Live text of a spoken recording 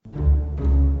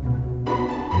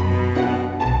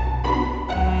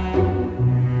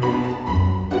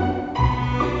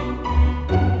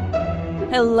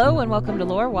Hello and welcome to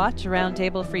Lore Watch, a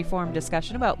roundtable free-form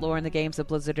discussion about lore in the games of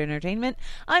Blizzard Entertainment.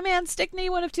 I'm Ann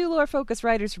Stickney, one of two lore-focused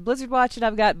writers for Blizzard Watch, and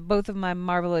I've got both of my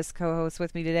marvelous co-hosts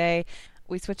with me today.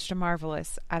 We switched to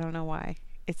marvelous. I don't know why.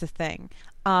 It's a thing.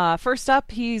 First up,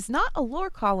 he's not a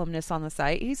lore columnist on the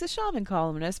site. He's a shaman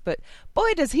columnist, but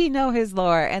boy does he know his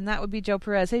lore, and that would be Joe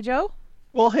Perez. Hey, Joe?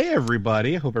 Well, hey,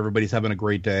 everybody. I hope everybody's having a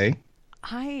great day.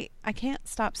 I can't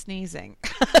stop sneezing.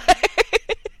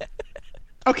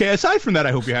 Okay, aside from that,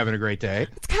 I hope you're having a great day.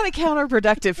 It's kind of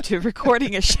counterproductive to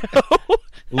recording a show. A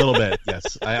little bit,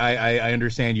 yes. I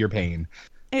understand your pain.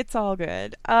 It's all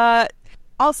good.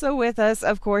 Also with us,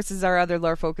 of course, is our other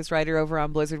lore-focused writer over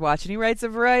on Blizzard Watch, and he writes a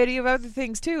variety of other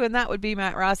things, too, and that would be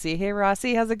Matt Rossi. Hey,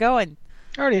 Rossi, how's it going?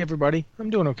 Howdy, everybody. I'm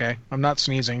doing okay. I'm not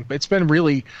sneezing, but it's been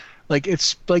really...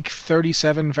 it's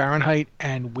 37 Fahrenheit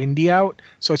and windy out,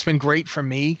 so it's been great for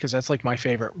me because that's like my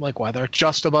favorite weather.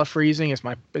 Just above freezing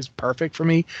is perfect for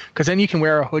me because then you can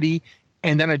wear a hoodie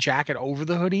and then a jacket over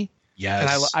the hoodie. Yes,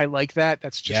 and I like that.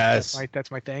 That's just yes.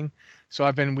 that's my thing. So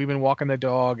we've been walking the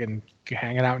dog and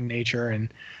hanging out in nature,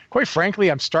 and quite frankly,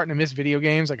 I'm starting to miss video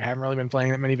games. I haven't really been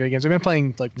playing that many video games. I've been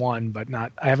playing one, but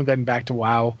not. I haven't gotten back to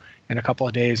WoW in a couple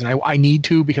of days, and I need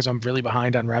to because I'm really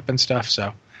behind on rep and stuff.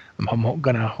 So. I'm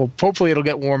gonna hopefully it'll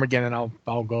get warm again and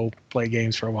I'll go play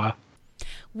games for a while.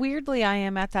 Weirdly, I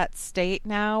am at that state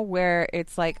now where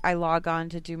it's like I log on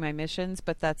to do my missions,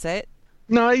 but that's it.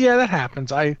 No, yeah, that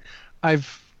happens. I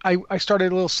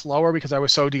started a little slower because I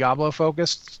was so Diablo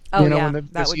focused. Oh, when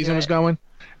the season was going.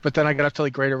 But then I got up to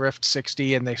Greater Rift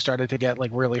 60 and they started to get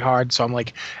really hard. So I'm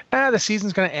like, the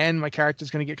season's gonna end. My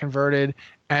character's gonna get converted,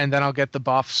 and then I'll get the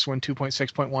buffs when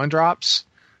 2.6.1 drops.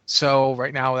 So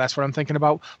right now, that's what I'm thinking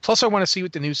about. Plus, I want to see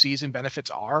what the new season benefits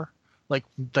are. Like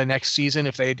the next season,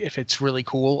 if it's really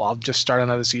cool, I'll just start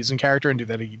another season character and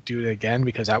do it again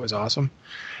because that was awesome.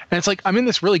 And it's I'm in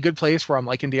this really good place where I'm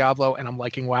liking Diablo and I'm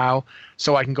liking WoW,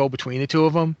 so I can go between the two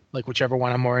of them, whichever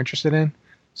one I'm more interested in.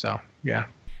 So yeah.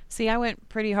 See, I went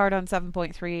pretty hard on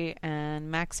 7.3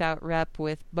 and maxed out rep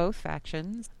with both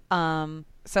factions.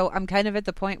 So I'm kind of at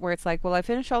the point where it's I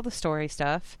finished all the story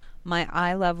stuff. My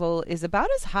eye level is about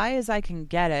as high as I can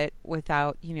get it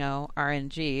without,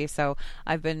 RNG. So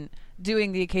I've been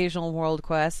doing the occasional world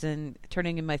quest and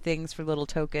turning in my things for little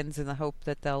tokens in the hope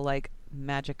that they'll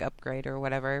magic upgrade or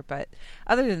whatever. But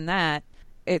other than that,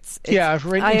 it's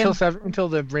until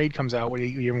the raid comes out,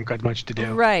 you haven't got much to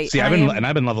do. Right. See,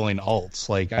 I've been leveling alts.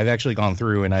 I've actually gone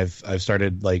through and I've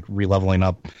started re-leveling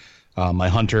up my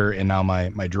hunter and now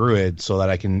my druid so that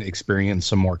I can experience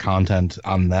some more content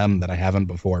on them that I haven't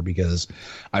before because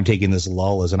I'm taking this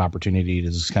lull as an opportunity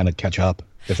to just kind of catch up,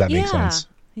 if that makes sense.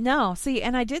 No, see,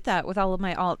 and I did that with all of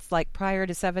my alts. Prior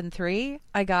to 7.3,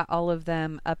 I got all of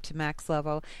them up to max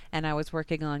level, and I was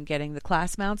working on getting the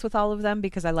class mounts with all of them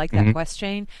because I like that quest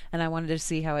chain, and I wanted to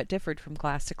see how it differed from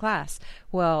class to class.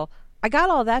 Well, I got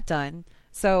all that done.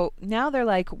 So now they're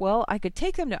I could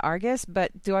take them to Argus,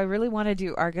 but do I really want to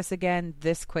do Argus again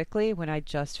this quickly when I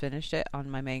just finished it on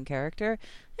my main character?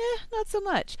 Not so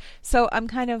much. So I'm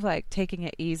kind of taking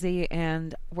it easy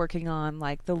and working on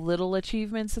the little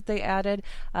achievements that they added.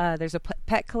 There's a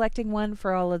pet collecting one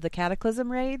for all of the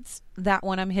Cataclysm raids. That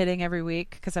one I'm hitting every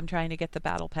week because I'm trying to get the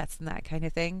battle pets and that kind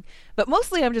of thing. But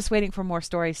mostly I'm just waiting for more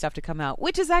story stuff to come out,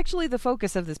 which is actually the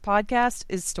focus of this podcast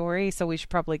is story. So we should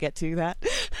probably get to that.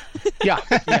 Yeah,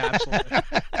 absolutely.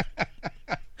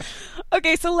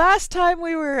 Okay, so last time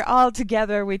we were all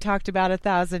together, we talked about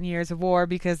 1,000 Years of War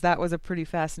because that was a pretty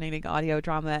fascinating audio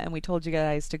drama, and we told you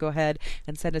guys to go ahead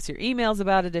and send us your emails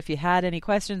about it if you had any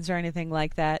questions or anything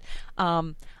like that.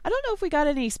 I don't know if we got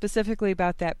any specifically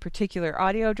about that particular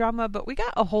audio drama, but we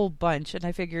got a whole bunch, and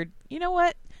I figured, you know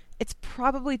what? It's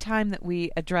probably time that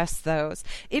we address those.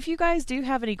 If you guys do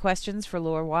have any questions for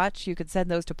Lore Watch, you could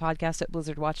send those to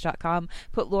podcast@blizzardwatch.com,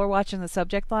 put Lore Watch in the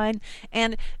subject line.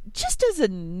 And just as a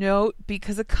note,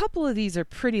 because a couple of these are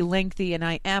pretty lengthy and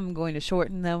I am going to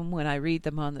shorten them when I read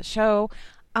them on the show,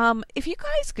 if you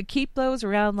guys could keep those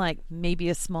around maybe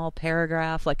a small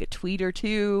paragraph, a tweet or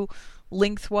two,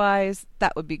 lengthwise,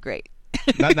 that would be great.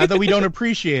 not that we don't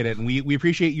appreciate it, and we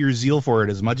appreciate your zeal for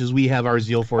it as much as we have our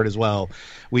zeal for it as well.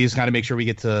 We just got to make sure we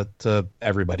get to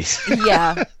everybody's.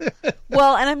 Yeah.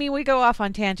 Well, and we go off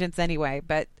on tangents anyway,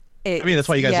 but that's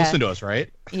why you guys listen to us,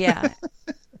 right? Yeah.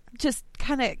 Just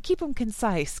kind of keep them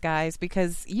concise, guys,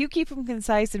 because you keep them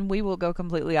concise and we will go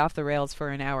completely off the rails for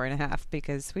an hour and a half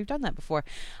because we've done that before.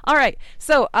 All right.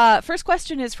 So first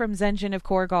question is from Zenjin of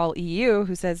Korgal EU,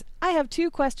 who says, I have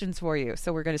 2 questions for you.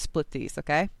 So we're going to split these,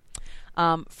 okay?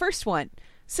 First one.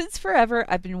 Since forever,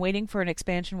 I've been waiting for an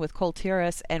expansion with Kul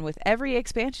Tiras, and with every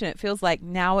expansion, it feels like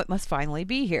now it must finally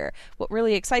be here. What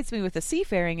really excites me with the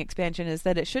Seafaring expansion is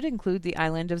that it should include the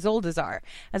island of Zoldazar.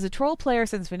 As a troll player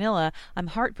since vanilla, I'm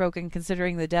heartbroken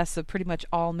considering the deaths of pretty much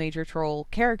all major troll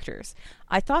characters.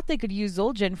 I thought they could use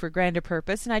Zul'jin for grander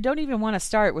purpose, and I don't even want to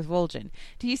start with Vol'jin.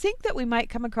 Do you think that we might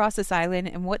come across this island,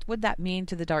 and what would that mean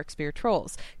to the Darkspear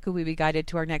trolls? Could we be guided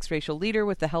to our next racial leader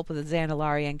with the help of the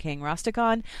Zandalari and King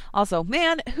Rastakhan? Also,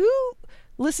 man, who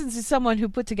listens to someone who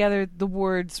put together the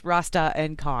words Rasta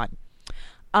and Khan?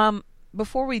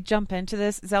 Before we jump into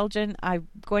this, Zeljin, I'm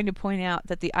going to point out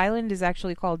that the island is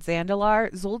actually called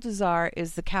Zandalar. Zuldazar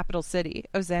is the capital city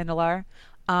of Zandalar.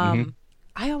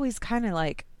 I always kind of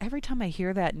like, every time I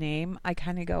hear that name, I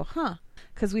kind of go, huh.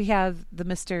 Because we have the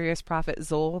mysterious prophet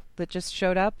Zul that just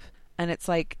showed up, and it's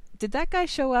like, did that guy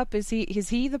show up? Is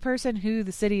he the person who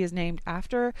the city is named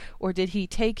after, or did he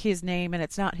take his name and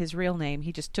it's not his real name?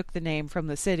 He just took the name from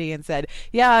the city and said,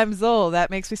 "Yeah, I'm Zul.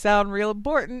 That makes me sound real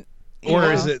important."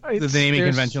 Or is it the naming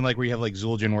convention like where you have like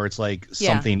Zul'jin, where it's like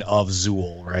something of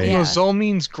Zul, right? Yeah. Zul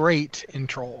means great in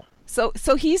troll. So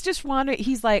he's just wondering.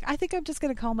 He's like, I think I'm just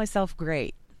going to call myself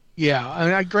Great. Yeah, I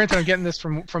mean, granted, I'm getting this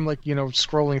from like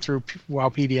scrolling through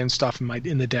Wowpedia and stuff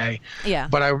in the day. Yeah.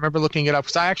 But I remember looking it up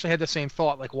because I actually had the same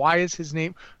thought. Like, why is his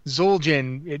name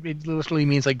Zul'jin? It literally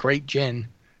means like great Jin.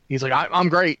 He's like, I'm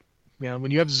great.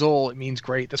 When you have Zul, it means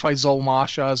great. That's why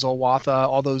Zul'Masha, Zul'Watha,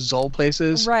 all those Zul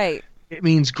places. Right. It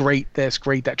means great this,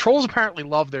 great that. Trolls apparently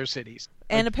love their cities.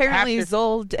 And apparently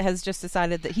Zul has just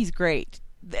decided that he's great.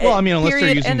 Well, I mean, unless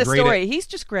they're using end of great story. He's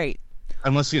just great.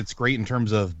 Unless it's great in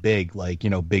terms of big, like,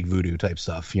 big voodoo type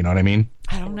stuff. You know what I mean?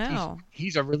 I don't know.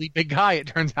 He's a really big guy, it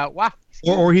turns out. Wow.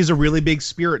 Or he's a really big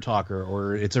spirit talker,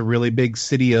 or it's a really big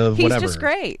city of whatever. He's just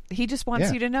great. He just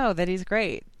wants you to know that he's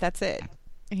great. That's it.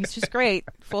 He's just great.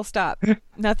 Full stop.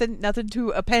 Nothing to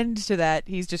append to that.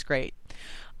 He's just great.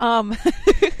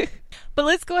 But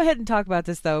let's go ahead and talk about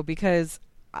this, though, because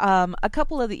a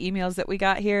couple of the emails that we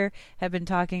got here have been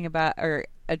talking about or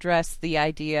address the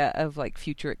idea of like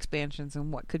future expansions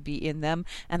and what could be in them,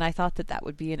 and I thought that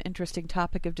would be an interesting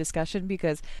topic of discussion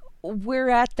because we're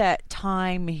at that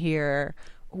time here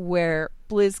where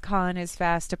BlizzCon is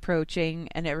fast approaching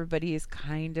and everybody is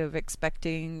kind of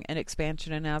expecting an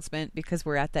expansion announcement because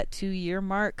we're at that 2-year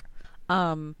mark.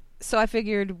 So I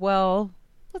figured, well,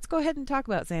 let's go ahead and talk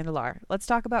about Zandalar. Let's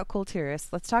talk about Kul Tiras.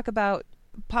 Let's talk about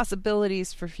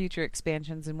possibilities for future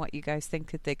expansions and what you guys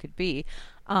think that they could be.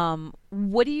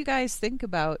 What do you guys think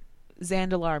about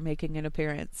Zandalar making an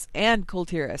appearance and Kul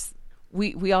Tiras?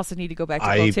 We also need to go back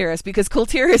to Kul Tiras because Kul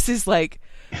Tiras is like,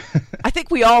 I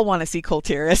think we all want to see Kul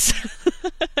Tiras.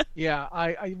 Yeah,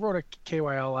 I wrote a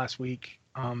KYL last week.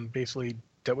 Basically,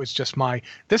 that was just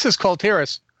this is Kul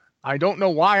Tiras. I don't know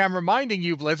why I'm reminding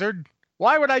you, Blizzard.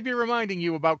 Why would I be reminding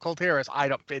you about Kul Tiras?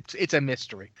 It's a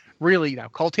mystery. Really, now,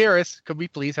 Kul Tiras, could we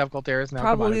please have Kul Tiras now?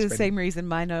 Probably the same reason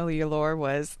my Nolia lore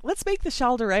was, let's make the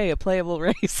Shal'Dorei a playable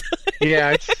race.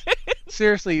 Yeah,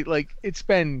 seriously, like, it's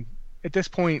been, at this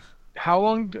point, how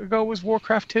long ago was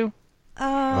Warcraft 2?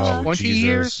 20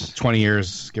 years? 20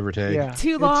 years, give or take. Yeah.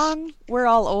 Too long? We're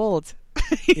all old.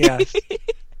 Yes.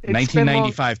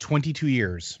 1995, 22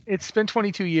 years. It's been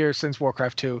 22 years since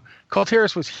Warcraft 2. Kul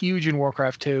Tiras was huge in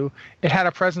Warcraft 2. It had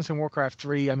a presence in Warcraft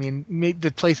 3. I mean,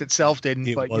 the place itself didn't,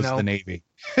 it but was the Navy.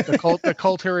 the Kul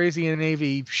Tirasian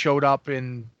Navy showed up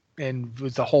and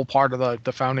was the whole part of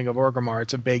the founding of Orgrimmar.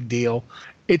 It's a big deal.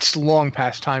 It's long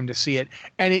past time to see it,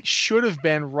 and it should have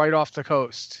been right off the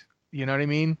coast. You know what I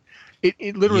mean?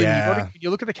 It literally,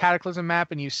 you look at the Cataclysm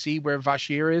map and you see where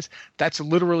Vashj'ir is. That's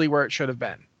literally where it should have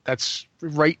been. That's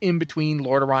right in between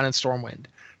Lordaeron and Stormwind.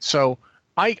 So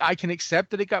I can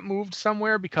accept that it got moved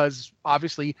somewhere because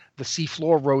obviously the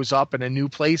seafloor rose up and a new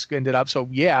place ended up. So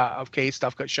yeah, okay,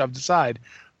 stuff got shoved aside,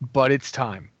 but it's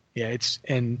time. Yeah,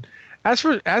 and as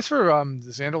for the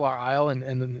Zandalar Isle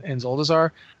and Zuldazar,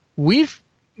 we've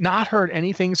not heard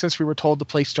anything since we were told the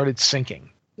place started sinking.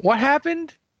 What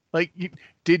happened? Like,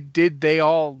 did they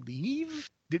all leave?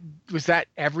 Was that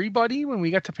everybody when we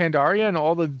got to Pandaria and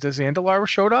all the Zandalar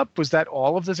showed up? Was that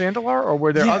all of the Zandalar, or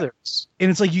were there others?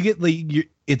 And it's like you get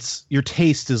your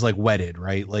taste is like wetted,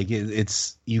 right? Like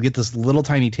it's you get this little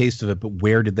tiny taste of it, but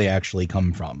where did they actually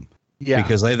come from? Yeah,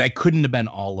 because that couldn't have been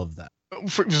all of them.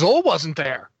 Zol wasn't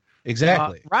there.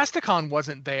 Exactly. Rastakhan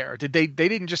wasn't there. They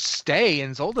didn't just stay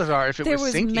in Zuldazar if it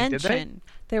was sinking, did they?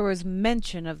 There was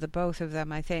mention of the both of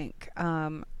them, I think.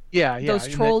 Those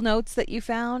troll notes that you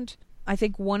found. I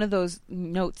think one of those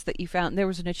notes that you found, there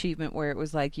was an achievement where it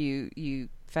was like you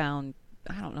found,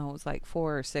 I don't know, it was like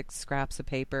 4 or 6 scraps of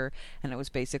paper, and it was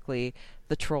basically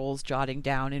the trolls jotting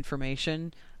down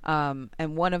information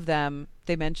And one of them,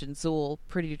 they mentioned Zool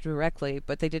pretty directly,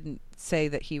 but they didn't say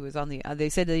that he was on the. They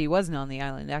said that he wasn't on the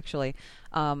island actually.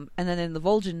 And then in the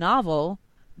Vol'jin novel,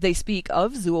 they speak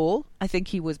of Zool. I think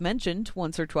he was mentioned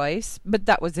once or twice, but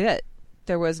that was it.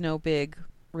 There was no big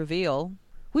reveal.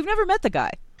 We've never met the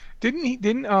guy.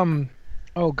 Didn't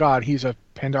oh god, he's a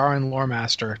Pandaren lore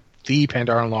master. The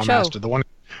Pandaren lore master. The one.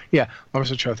 Yeah,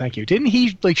 Officer Cho, thank you. Didn't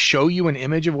he like show you an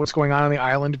image of what's going on the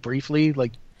island briefly?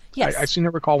 Like, yes. I seem to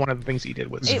recall one of the things he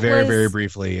did was very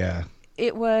briefly. Yeah,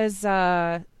 it was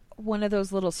one of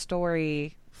those little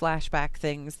story flashback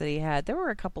things that he had. There were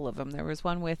a couple of them. There was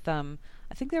one with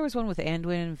I think there was one with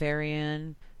Anduin and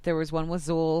Varian. There was one with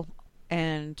Zool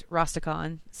and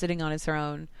Rastakhan sitting on his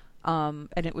throne. And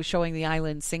it was showing the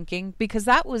island sinking, because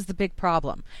that was the big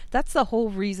problem. That's the whole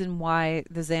reason why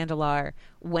the Zandalar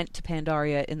went to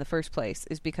Pandaria in the first place,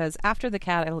 is because after the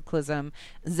cataclysm,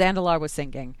 Zandalar was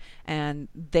sinking, and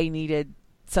they needed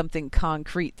something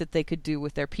concrete that they could do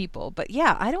with their people. But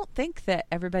yeah, I don't think that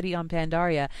everybody on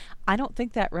Pandaria, I don't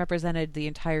think that represented the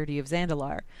entirety of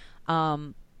Zandalar.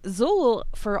 Zool,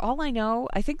 for all I know,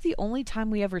 I think the only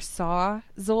time we ever saw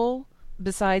Zool,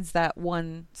 besides that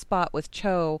one spot with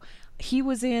Cho, he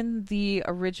was in the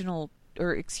original,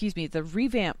 or excuse me, the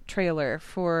revamp trailer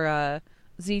for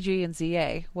ZG and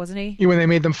ZA, wasn't he? Yeah, when they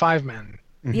made them 5 men.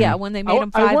 Mm-hmm. Yeah, when they made him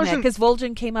 5 men, because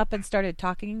Vol'jin came up and started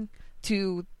talking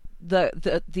to the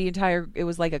entire. It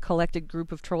was like a collected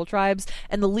group of troll tribes,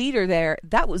 and the leader there,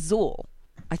 that was Zool.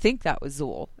 I think that was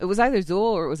Zool. It was either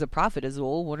Zool or it was a prophet of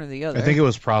Zool, one or the other. I think it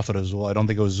was prophet of Zool. I don't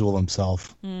think it was Zool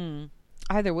himself.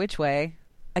 Either which way.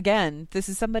 Again, this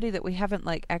is somebody that we haven't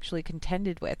like actually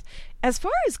contended with. As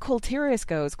far as Kul Tiras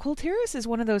goes, Kul Tiras is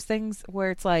one of those things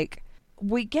where it's like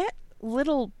we get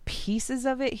little pieces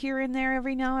of it here and there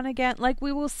every now and again. Like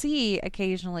we will see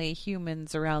occasionally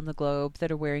humans around the globe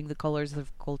that are wearing the colors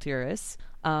of Kul Tiras.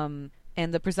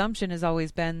 And the presumption has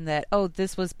always been that, oh,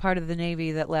 this was part of the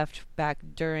Navy that left back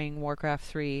during Warcraft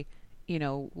 3, you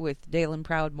know, with Dalen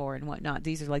Proudmoore and whatnot.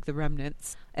 These are like the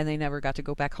remnants, and they never got to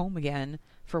go back home again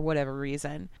for whatever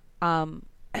reason.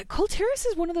 Kul Tiras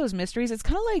is one of those mysteries. It's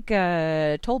kind of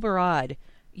like Tol Barad.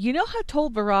 You know how Tol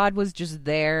Barad was just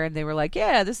there, and they were like,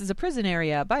 yeah, this is a prison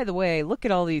area. By the way, look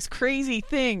at all these crazy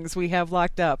things we have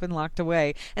locked up and locked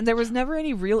away. And there was never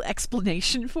any real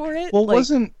explanation for it. Well,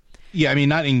 wasn't... Yeah, I mean,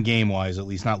 not in game-wise, at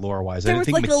least not lore-wise. I didn't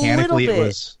think mechanically it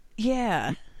was...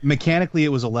 Yeah. Mechanically, it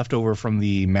was a leftover from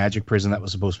the magic prison that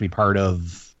was supposed to be part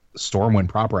of Stormwind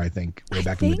proper, I think, way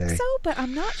back in the day. I think so, but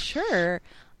I'm not sure.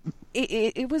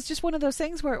 It was just one of those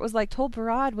things where it was like Tol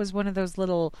Barad was one of those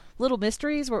little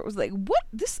mysteries where it was like, what?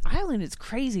 This island is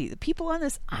crazy. The people on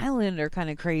this island are kind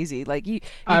of crazy. Like, you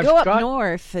go up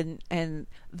north and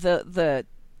the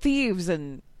thieves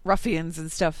and ruffians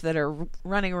and stuff that are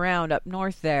running around up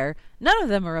north there, none of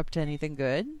them are up to anything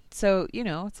good. So, you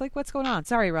know, it's like, what's going on?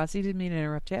 Sorry, Rossi, didn't mean to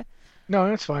interrupt you. No,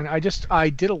 that's fine. I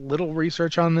did a little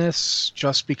research on this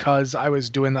just because I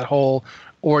was doing that whole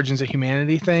Origins of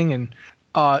Humanity thing, and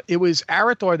it was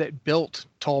Arathor that built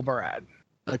Tol Barad,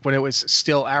 like when it was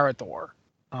still Arathor.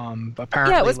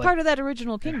 Apparently, yeah, it was part of that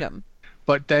original kingdom.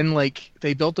 But then, like,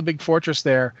 they built a big fortress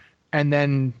there, and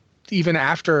then even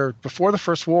before the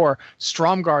First War,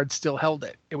 Stromgarde still held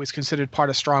it. It was considered part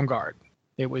of Stromgarde.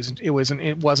 It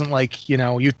wasn't like, you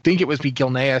know, you'd think it would be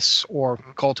Gilneas or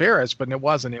Kul Tiras, but it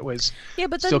wasn't. It was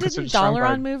but then didn't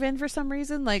Dalaran move in for some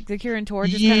reason? Like the Kirin Tor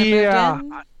just kind of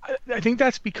moved in? I think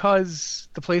that's because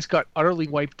the place got utterly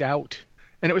wiped out.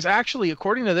 And it was actually,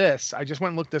 according to this, I just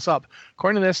went and looked this up.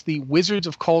 According to this, the Wizards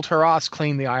of Kul Tiras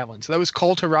claimed the island. So that was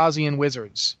Kul Tirasian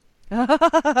wizards.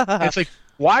 It's like,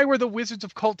 why were the Wizards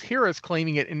of Kul Tiras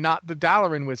claiming it and not the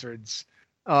Dalaran wizards?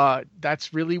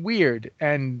 That's really weird.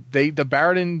 And the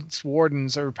Baradin's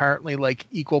wardens are apparently like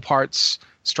equal parts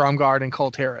Stromgarde and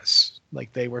Kul Tiras.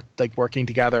 Like they were like working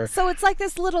together. So it's like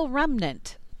this little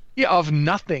remnant. Yeah, of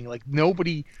nothing. Like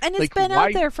nobody. And it's been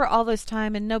out there for all this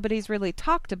time, and nobody's really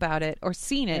talked about it or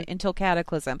seen it until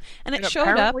Cataclysm. And it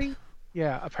showed up.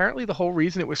 Yeah, apparently the whole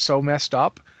reason it was so messed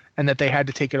up and that they had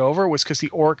to take it over was because the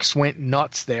orcs went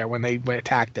nuts there when they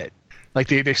attacked it. Like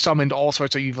they summoned all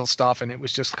sorts of evil stuff, and it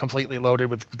was just completely loaded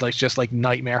with like just like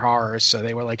nightmare horrors. So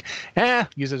they were like,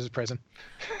 use it as a prison.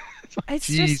 It's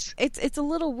just it's a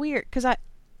little weird because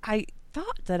I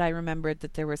thought that I remembered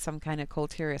that there was some kind of Kul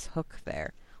Tiras hook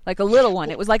there, like a little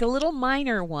one. It was like a little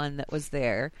minor one that was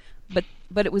there, but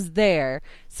it was there.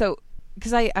 So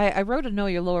because I wrote a Know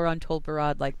Your Lore on Tol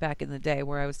Barad like back in the day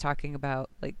where I was talking about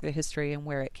like the history and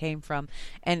where it came from,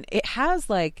 and it has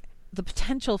like the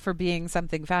potential for being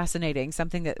something fascinating,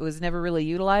 something that was never really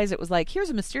utilized. It was like, here's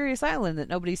a mysterious island that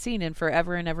nobody's seen in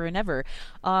forever and ever and ever.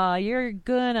 You're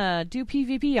gonna do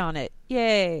PvP on it.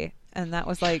 Yay. And that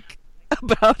was like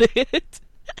about it.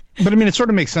 But I mean, it sort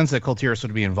of makes sense that Kul Tiras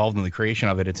would be involved in the creation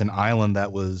of it. It's an island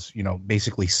that was,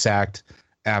 basically sacked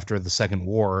after the Second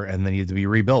War and then needed to be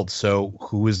rebuilt. So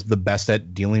who is the best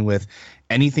at dealing with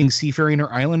anything seafaring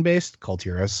or island based? Kul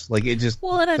Tiras. Like, it just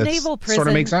in a naval prison sort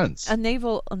of makes sense. A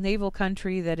naval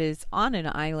country that is on an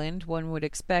island, one would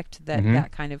expect that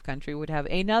that kind of country would have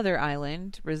another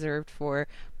island reserved for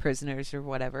prisoners or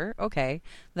whatever. Okay,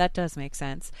 that does make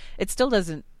sense. It still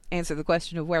doesn't answer the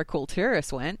question of where Kul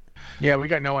Tiras went. Yeah, we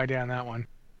got no idea on that one.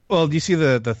 Well, do you see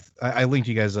I linked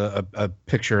you guys a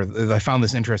picture. I found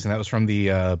this interesting. That was from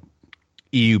the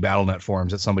EU BattleNet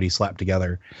forums that somebody slapped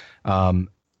together.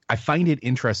 I find it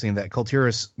interesting that Kul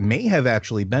Tiras may have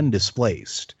actually been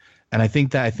displaced. And I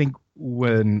think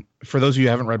when, for those of you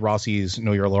who haven't read Rossi's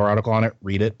Know Your Lore article on it,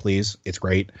 read it, please. It's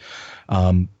great.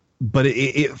 But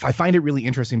I find it really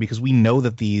interesting because we know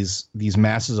that these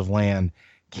masses of land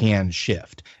can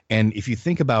shift. And if you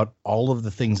think about all of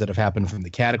the things that have happened, from the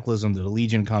Cataclysm to the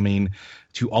Legion coming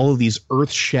to all of these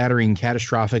earth-shattering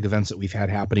catastrophic events that we've had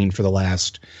happening for the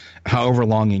last however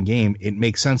long in game, it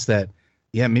makes sense that,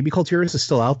 yeah, maybe Kul Tiras is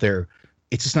still out there.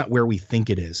 It's just not where we think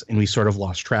it is, and we sort of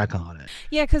lost track on it.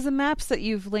 Yeah, because the maps that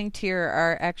you've linked here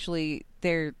are actually,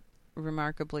 they're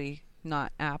remarkably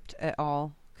not apt at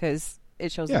all, because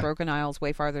it shows the Broken Isles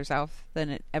way farther south than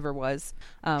it ever was.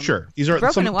 Sure. These are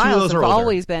Broken some Isles have older.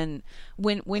 always been,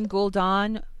 when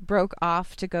Gul'dan broke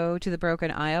off to go to the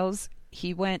Broken Isles,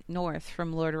 he went north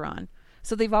from Lordaeron.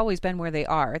 So they've always been where they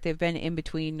are. They've been in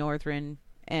between Northern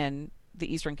and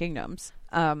the Eastern Kingdoms.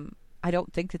 I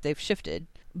don't think that they've shifted.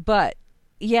 But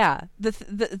yeah, the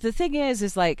thing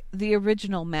is like the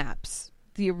original maps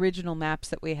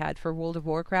that we had for World of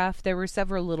Warcraft, there were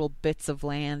several little bits of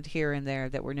land here and there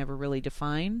that were never really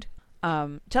defined.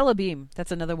 Tel Abyim,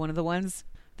 that's another one of the ones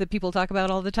that people talk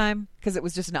about all the time, because it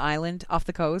was just an island off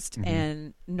the coast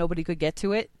and nobody could get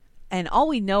to it. And all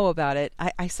we know about it,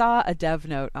 I saw a dev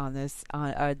note on this,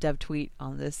 a dev tweet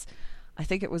on this, I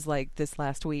think it was like this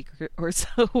last week or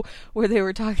so, where they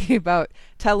were talking about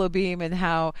Tel Abyim and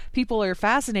how people are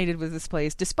fascinated with this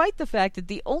place, despite the fact that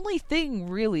the only thing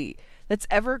really that's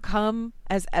ever come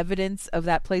as evidence of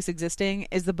that place existing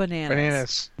is the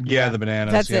bananas. Yeah, the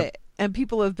bananas. That's it. And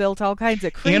people have built all kinds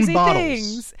of crazy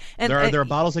things. And there are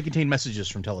bottles that contain messages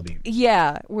from Tel Abyim.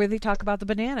 Yeah, where they talk about the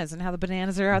bananas and how the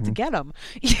bananas are out to get them.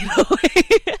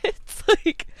 It's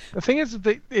like, the thing is,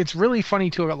 it's really funny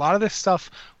too. A lot of this stuff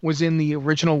was in the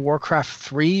original Warcraft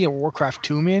 3 or Warcraft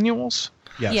 2 manuals.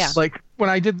 Yes. Yeah. Like when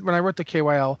I wrote the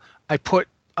KYL, I put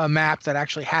a map that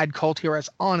actually had Kul Tiras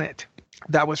on it.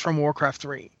 That was from Warcraft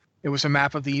 3. It was a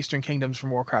map of the Eastern Kingdoms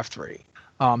from Warcraft 3.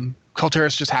 Kul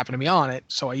Tiras just happened to be on it,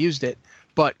 so I used it.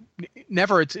 But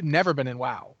it's never been in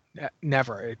WoW.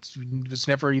 Never. It was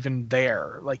never even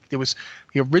there. Like, there was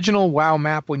the original WoW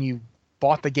map when you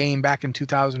bought the game back in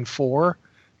 2004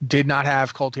 did not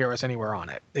have Kul Tiras anywhere on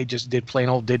it. They just did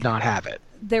not have it.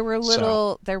 There were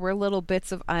little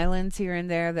bits of islands here and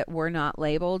there that were not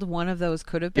labeled. One of those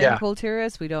could have been Kul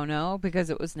Tiras. We don't know, because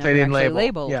it was never actually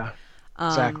labeled. Yeah.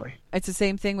 Exactly. It's the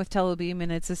same thing with Tel Abyim,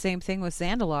 and it's the same thing with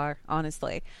Zandalar,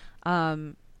 honestly.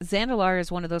 Zandalar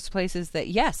is one of those places that,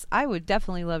 yes, I would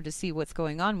definitely love to see what's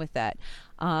going on with that.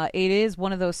 It is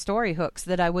one of those story hooks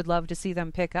that I would love to see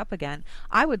them pick up again.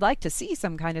 I would like to see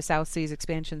some kind of South Seas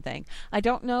expansion thing. I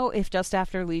don't know if Just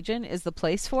After Legion is the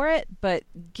place for it, but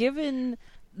given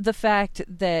the fact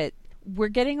that we're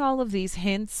getting all of these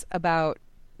hints about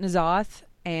N'Zoth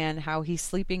and how he's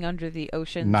sleeping under the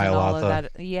ocean and all of that,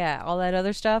 all that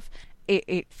other stuff,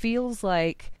 it feels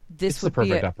like this would be the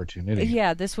perfect opportunity.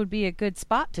 Yeah, this would be a good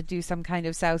spot to do some kind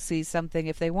of South Seas something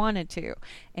if they wanted to.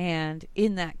 And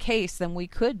in that case, then we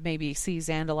could maybe see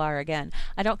Zandalar again.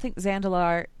 I don't think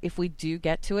Zandalar, if we do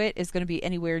get to it, is going to be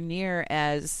anywhere near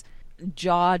as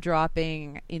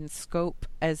jaw-dropping in scope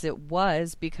as it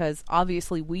was, because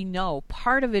obviously we know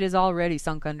part of it is already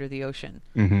sunk under the ocean.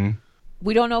 Mm-hmm.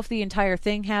 We don't know if the entire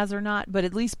thing has or not, but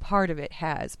at least part of it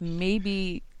has.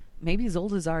 Maybe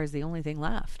Zuldazar is the only thing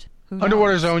left.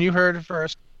 Underwater Zone, you heard it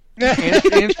first.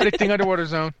 Ian's predicting Underwater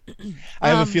Zone. I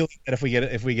have a feeling that if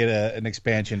we get an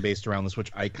expansion based around this, which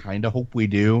I kind of hope we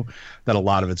do, that a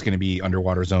lot of it's going to be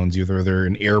underwater zones, either they're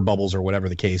in air bubbles or whatever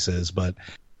the case is. But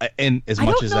and as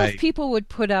much as I don't know if people would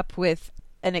put up with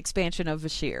an expansion of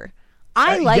Vashj'ir.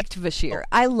 I liked Vashj'ir.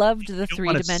 I loved the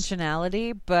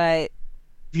three-dimensionality, but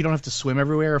you don't have to swim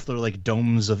everywhere, if they're like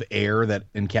domes of air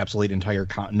that encapsulate entire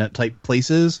continent type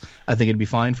places, I think it'd be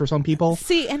fine for some people.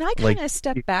 See, and I kind of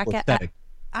step back aesthetic.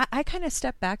 I kind of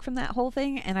step back from that whole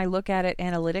thing and I look at it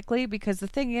analytically, because the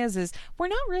thing is we're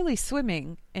not really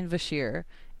swimming in Vashj'ir.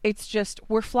 It's just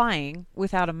we're flying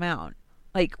without a mount.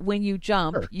 Like when you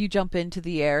jump, Sure. you jump into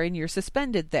the air and you're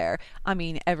suspended there. I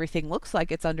mean, everything looks like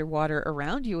it's underwater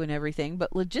around you and everything,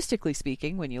 but logistically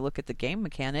speaking, when you look at the game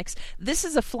mechanics, this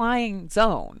is a flying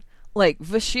zone. Like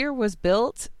Vashj'ir was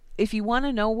built. If you want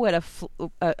to know what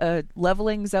a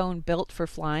leveling zone built for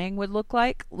flying would look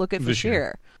like, look at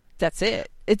Vashj'ir. That's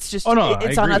it. It's just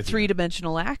it's on a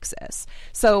three-dimensional axis.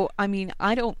 So, I mean,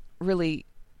 I don't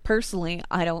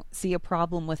see a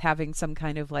problem with having some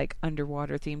kind of like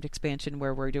underwater themed expansion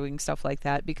where we're doing stuff like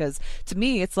that, because to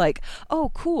me it's like,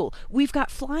 oh cool, we've got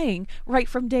flying right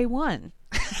from day one.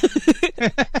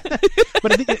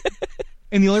 But I think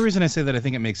and the only reason I say that, I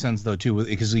think it makes sense though too,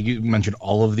 because you mentioned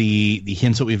all of the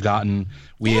hints that we've gotten.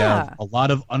 We have a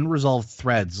lot of unresolved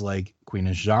threads, like Queen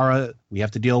Azshara we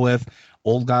have to deal with,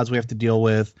 old gods we have to deal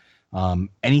with.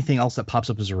 Anything else that pops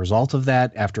up as a result of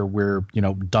that after we're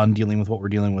done dealing with what we're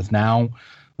dealing with now,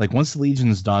 like once the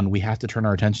Legion's done, we have to turn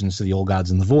our attentions to the old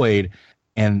gods in the void,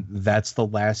 and that's the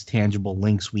last tangible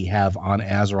links we have on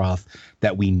Azeroth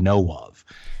that we know of.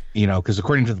 Because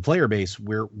according to the player base,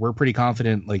 we're pretty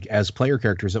confident, like as player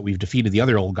characters, that we've defeated the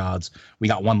other old gods. We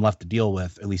got one left to deal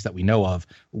with, at least that we know of.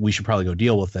 We should probably go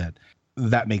deal with it.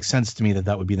 That makes sense to me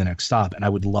that would be the next stop, and I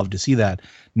would love to see that,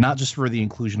 not just for the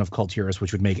inclusion of Kul Tiras,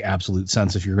 which would make absolute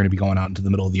sense if you're going to be going out into the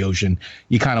middle of the ocean.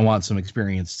 You kind of want some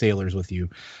experienced sailors with you,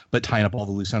 but tying up all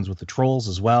the loose ends with the trolls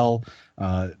as well,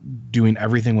 doing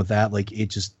everything with that. Like it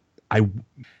just,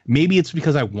 maybe it's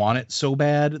because I want it so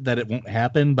bad that it won't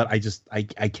happen, but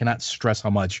I cannot stress how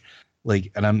much,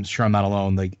 like, and I'm sure I'm not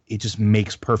alone, like it just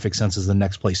makes perfect sense as the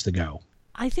next place to go.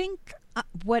 I think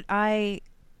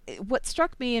what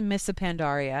struck me in Mists of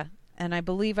Pandaria, and I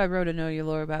believe I wrote a Know Your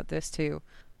Lore about this too,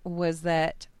 was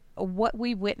that what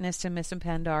we witnessed in Mists of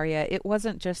Pandaria, it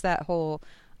wasn't just that whole,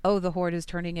 oh, the Horde is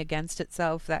turning against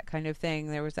itself, that kind of thing.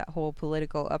 There was that whole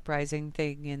political uprising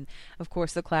thing, and of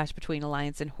course the clash between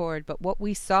Alliance and Horde. But what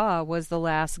we saw was the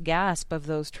last gasp of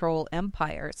those troll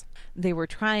empires. They were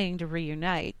trying to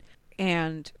reunite,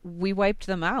 and we wiped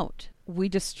them out. We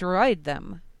destroyed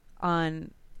them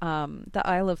on the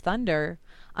Isle of Thunder.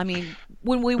 I mean,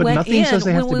 when we went nothing says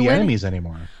they have to be enemies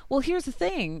anymore. Well, here's the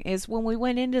thing, is when we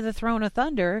went into the Throne of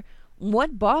Thunder,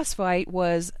 one boss fight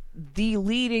was the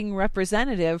leading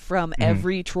representative from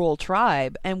every troll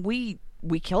tribe, and we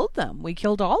killed them. We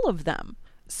killed all of them.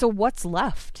 So what's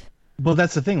left? Well,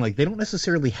 that's the thing. Like, they don't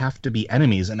necessarily have to be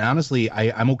enemies. And honestly,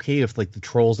 I'm okay if like the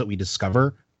trolls that we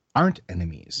discover aren't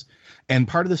enemies. And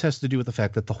part of this has to do with the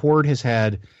fact that the Horde has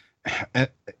had, I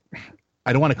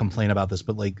don't want to complain about this,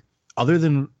 but like, other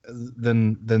than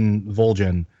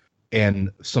Vol'jin and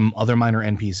some other minor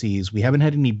NPCs, we haven't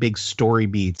had any big story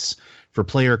beats for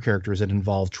player characters that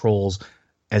involve trolls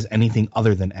as anything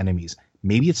other than enemies.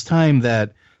 Maybe it's time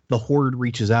that the Horde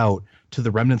reaches out to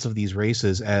the remnants of these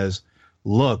races as,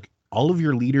 look, all of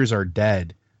your leaders are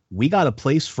dead. We got a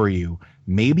place for you.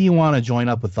 Maybe you want to join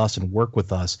up with us and work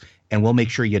with us, and we'll make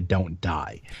sure you don't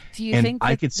die. Do you think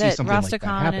I could see that something like that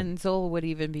Rastakhan happen. and Zul would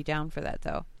even be down for that,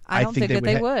 though? I don't think think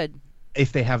that they would.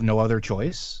 If they have no other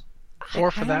choice.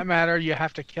 Or for that matter, you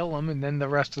have to kill them, and then the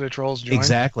rest of the trolls join.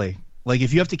 Exactly. Like,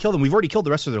 if you have to kill them, we've already killed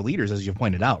the rest of their leaders, as you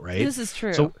pointed out, right? This is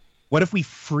true. So what if we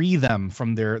free them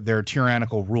from their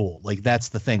tyrannical rule? Like, that's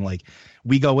the thing. Like,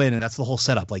 we go in, and that's the whole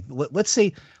setup. Like, let's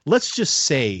just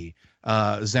say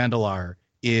Zandalar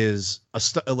is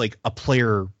a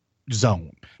player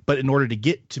zone. But in order to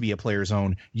get to be a player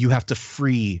zone, you have to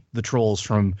free the trolls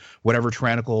from whatever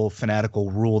tyrannical, fanatical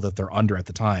rule that they're under at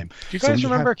the time. Do you guys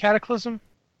remember Cataclysm?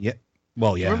 Yeah.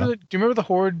 Well, yeah. Do you remember the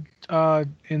Horde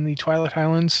in the Twilight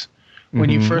Highlands? When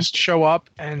you first show up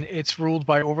and it's ruled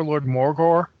by Overlord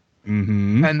Morgor,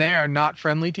 and they are not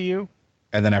friendly to you?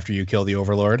 And then after you kill the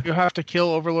Overlord? You have to kill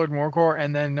Overlord Morgor,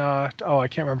 and then, I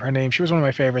can't remember her name. She was one of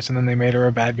my favorites, and then they made her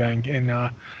a bad guy in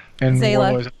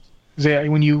Zayla. Zayla.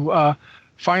 When you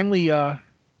finally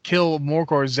kill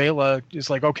Morgor, Zayla is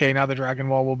like, okay, now the Dragon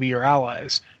Wall will be your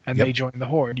allies, and they join the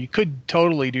Horde. You could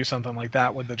totally do something like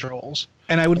that with the trolls.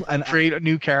 And I would create a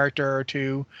new character or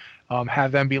two,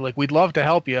 have them be like, we'd love to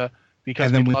help you,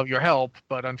 because we love your help,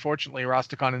 but unfortunately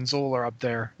Rastakhan and Zul are up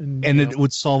there. And it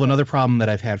would solve another problem that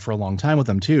I've had for a long time with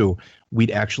them too. We'd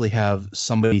actually have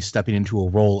somebody stepping into a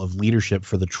role of leadership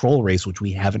for the troll race, which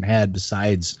we haven't had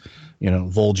besides,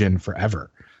 Vol'jin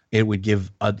forever. It would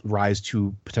give a rise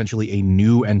to potentially a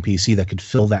new NPC that could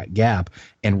fill that gap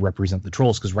and represent the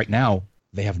trolls. Because right now,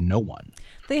 they have no one.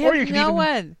 They Or you have could no even-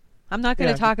 one. I'm not going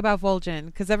to Yeah. talk about Vol'jin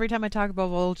because every time I talk about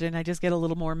Vol'jin, I just get a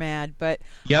little more mad. But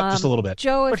Yep, just a little bit.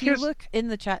 Joe, But if you here's- look in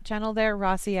the chat channel there,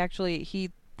 Rossi actually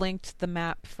he linked the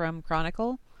map from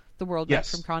Chronicle, the world map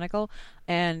Yes. from Chronicle,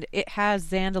 and it has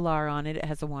Zandalar on it. It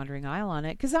has the Wandering Isle on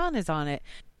it. Kazan is on it.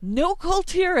 No Kul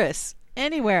Tiras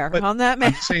anywhere But on that I'm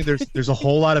map. just saying there's a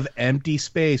whole lot of empty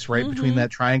space right between that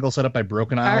triangle set up by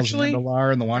Broken Isles, Actually-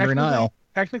 Zandalar, and the Wandering technically- Isle.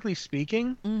 Technically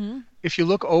speaking, Hmm. if you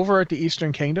look over at the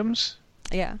Eastern Kingdoms,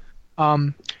 Yeah,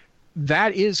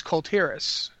 that is Kul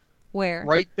Tiras. where?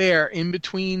 Right there, in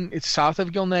between. It's south of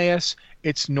Gilneas.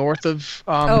 It's north of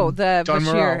The Dun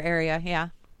Bashir Morel. area. Yeah.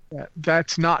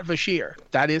 That's not Vashir.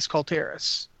 That is Kul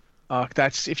Tiras.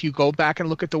 That's if you go back and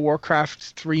look at the Warcraft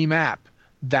 3 map.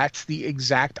 That's the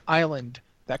exact island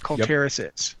that Kul Yep. Tiras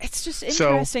is. It's just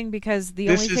So, interesting because the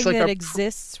this only is thing like that a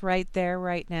exists right there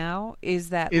right now is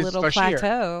that Is little Bashir.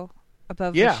 plateau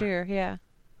above Yeah. Bashir. Yeah.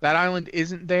 That island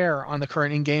isn't there on the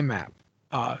current in-game map.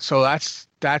 So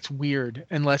that's weird.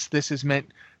 Unless this is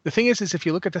meant. The thing is if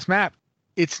you look at this map,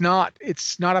 it's not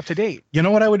up to date. You know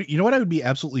what I would be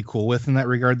absolutely cool with in that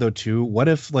regard though too? What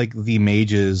if like the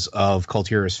mages of Kul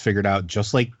Tiras figured out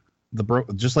just like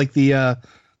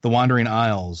the Wandering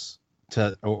Isles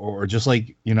or just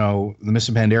like, you know, the Mists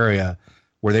of Pandaria,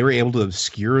 where they were able to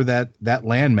obscure that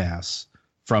landmass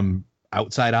from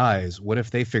outside eyes. What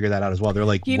if they figure that out as well? They're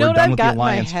like, You know we're what done I've with the got in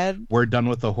my Alliance, head? we're done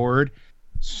with the Horde.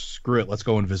 Screw it, let's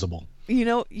go invisible. You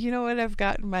know what I've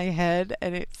got in my head,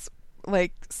 and it's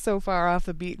like so far off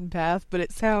the beaten path, but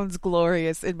it sounds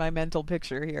glorious in my mental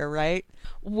picture here, right?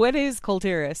 What is Kul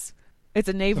Tiras? It's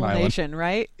a naval island. nation,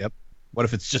 right? Yep. What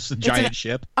if it's just a an giant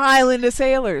ship? Island of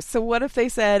sailors. So what if they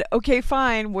said, "Okay,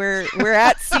 fine, we're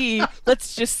at sea.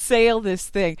 Let's just sail this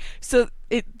thing." So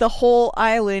the whole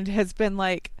island has been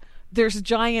like, there's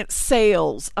giant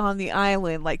sails on the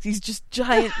island, like these just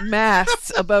giant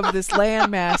masts above this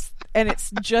landmass, and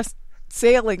it's just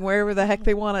sailing wherever the heck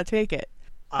they want to take it.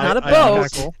 Not a I- boat, kinda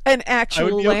cool. an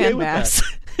actual be okay with landmass.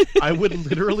 I would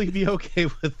literally be okay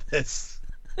with this.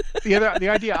 The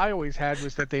idea I always had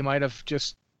was that they might have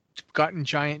just gotten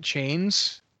giant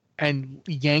chains and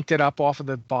yanked it up off of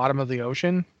the bottom of the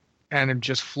ocean and are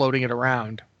just floating it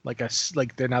around like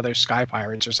they're sky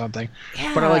pirates or something.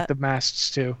 Yeah. But I like the masts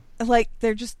too. Like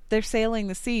they're sailing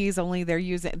the seas, only they're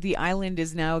using the island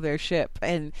is now their ship,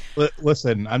 and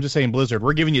Listen, I'm just saying, Blizzard,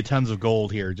 we're giving you tons of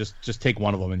gold here. Just take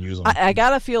one of them and use them. I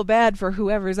gotta feel bad for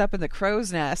whoever's up in the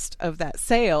crow's nest of that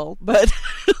sail, but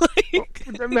like,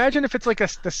 Imagine if it's like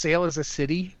the sail is a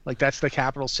city, like that's the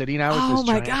capital city now. Is oh this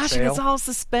my giant gosh, sail. and it's all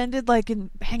suspended like in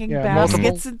hanging Yeah, baskets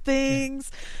multiple- and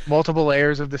things. Multiple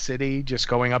layers of the city just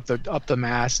going up the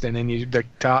mast, and then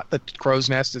the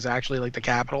crow's nest is actually like the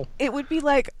capital. It would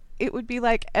be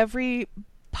like every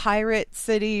pirate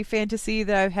city fantasy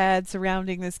that I've had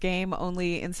surrounding this game,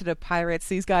 only instead of pirates,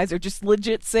 these guys are just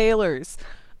legit sailors.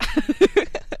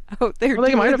 Out there Well,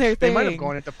 they doing their they thing. might have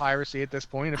gone into piracy at this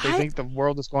point if they I- think the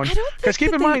world is going. I don't think Because keep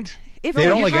that in they- mind, if They we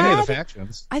don't like any of the had-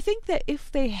 factions. I think that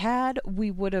if they had, we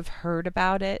would have heard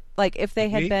about it. Like if they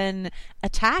had Me? been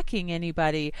attacking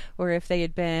anybody, or if they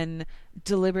had been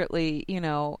deliberately,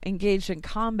 engaged in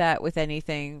combat with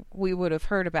anything, we would have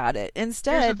heard about it.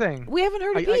 Instead, thing. we haven't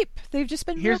heard a I- peep. They've just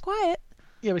been real here's- quiet.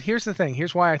 Yeah, but here's the thing.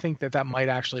 Here's why I think that might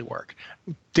actually work.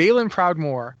 Dalen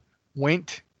Proudmoore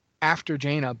went after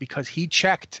Jaina because he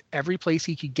checked every place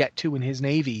he could get to in his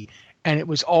navy, and it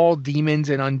was all demons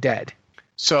and undead.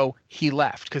 So he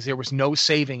left because there was no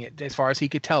saving it. As far as he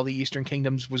could tell, the Eastern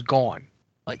Kingdoms was gone.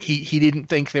 Like he didn't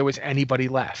think there was anybody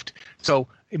left. So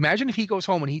imagine if he goes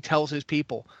home and he tells his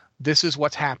people, "This is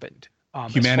what's happened." As far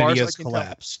Humanity as I has can tell-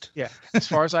 collapsed. Yeah, as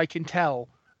far as I can tell,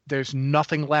 there's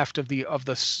nothing left of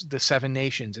the seven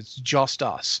nations. It's just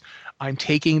us. I'm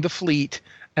taking the fleet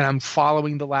and I'm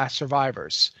following the last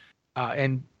survivors.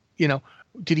 And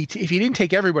if he didn't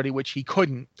take everybody, which he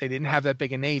couldn't, they didn't have that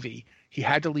big a navy. He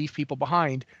had to leave people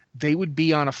behind. They would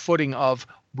be on a footing of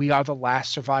we are the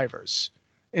last survivors.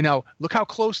 Look how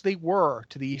close they were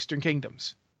to the Eastern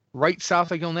Kingdoms, right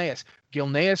south of Gilneas.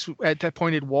 Gilneas at that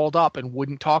point had walled up and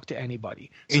wouldn't talk to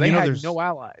anybody, so And they had there's- no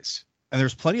allies. And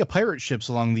there's plenty of pirate ships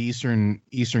along the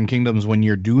eastern kingdoms when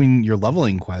you're doing your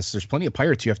leveling quests. There's plenty of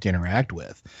pirates you have to interact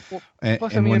with. Well, And,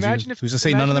 plus, and ones imagine if who's to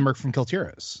say none of imagine- them are from Kul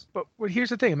Tiras? But here's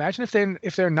the thing. Imagine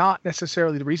if they're not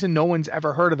necessarily the reason no one's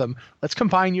ever heard of them. Let's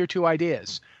combine your two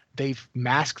ideas. They've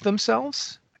masked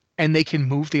themselves and they can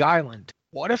move the island.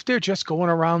 What if they're just going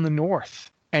around the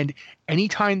north and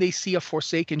anytime they see a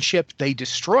Forsaken ship, they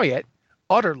destroy it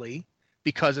utterly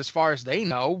because as far as they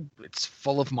know, it's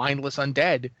full of mindless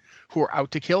undead who are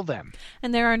out to kill them.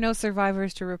 And there are no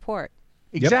survivors to report.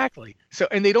 Exactly. So,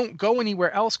 and they don't go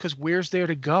anywhere else because where's there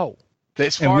to go?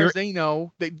 As far as they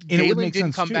know, Dalen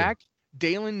didn't come back.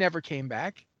 Dalen never came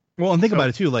back. Well, and think about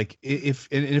it too. Like if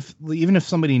even if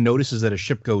somebody notices that a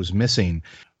ship goes missing,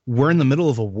 we're in the middle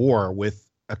of a war with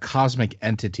a cosmic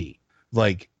entity.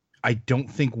 Like, I don't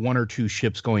think one or two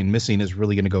ships going missing is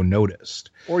really going to go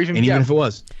noticed. Or even if it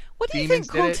was, what do you think,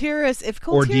 Kultiris? If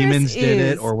Kultiris or demons did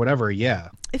it, or whatever, yeah.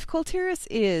 If Kultiris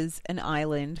is an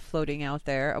island floating out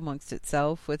there amongst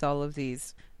itself with all of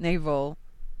these naval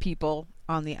people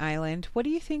on the island, what do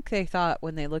you think they thought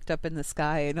when they looked up in the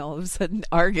sky and all of a sudden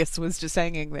Argus was just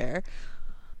hanging there?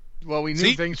 Well, we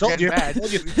knew things were getting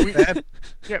bad.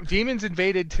 Demons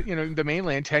invaded, the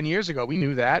mainland 10 years ago. We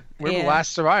knew that. We're the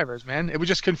last survivors, man. It would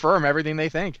just confirm everything they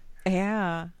think.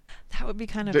 Yeah, that would be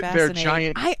kind of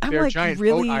fascinating. They're giant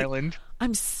really, boat island.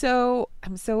 I'm so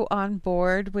on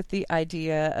board with the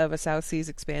idea of a South Seas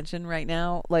expansion right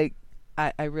now. Like,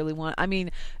 I really want. I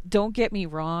mean, don't get me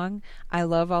wrong. I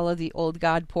love all of the old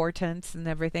god portents and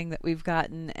everything that we've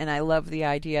gotten, and I love the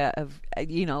idea of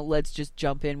let's just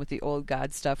jump in with the old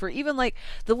god stuff, or even like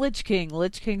the Lich King.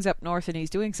 Lich King's up north and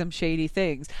he's doing some shady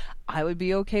things. I would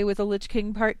be okay with a Lich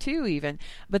King Part 2 even.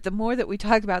 But the more that we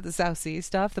talk about the South Seas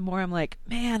stuff, the more I'm like,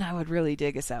 man, I would really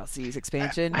dig a South Seas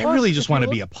expansion. I really just want to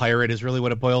be a pirate is really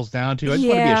what it boils down to. I just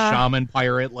want to be a shaman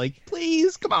pirate. Like,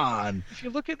 please, come on. If you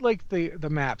look at like the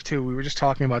map too, we were just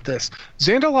talking about this.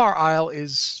 Zandalar Isle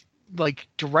is like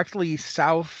directly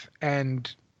south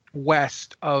and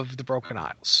west of the Broken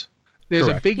Isles. There's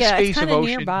a big space of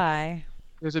ocean nearby.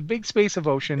 There's a big space of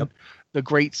ocean, the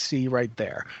Great Sea right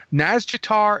there.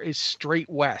 Nazjatar is straight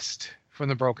west from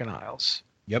the Broken Isles.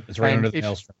 Yep, it's right under the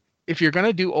Maelstrom. If you're going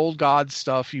to do old god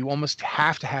stuff, you almost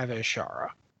have to have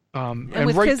Ashara. And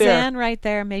with Kazan right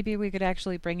there, maybe we could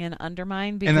actually bring in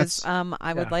Undermine, because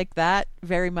I would like that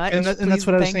very much. And that's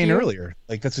what I was saying earlier.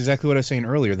 Like, that's exactly what I was saying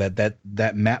earlier,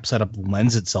 that map setup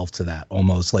lends itself to that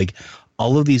almost. Like,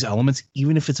 all of these elements,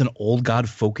 even if it's an old god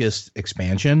focused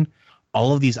expansion,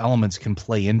 all of these elements can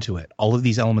play into it. All of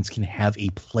these elements can have a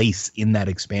place in that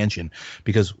expansion,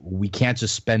 because we can't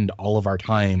just spend all of our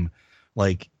time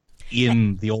like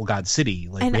in the old god city.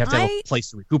 Like, we have to have a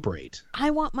place to recuperate. I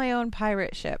want my own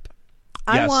pirate ship.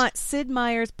 I want Sid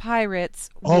Meier's Pirates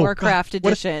Warcraft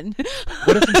edition.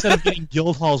 What if instead of getting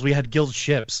guild halls, we had guild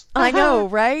ships? I know,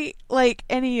 right? Like,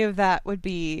 any of that would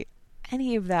be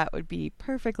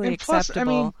perfectly acceptable. Plus, I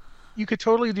mean, you could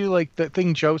totally do like the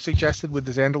thing Joe suggested with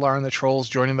the Zandalar and the trolls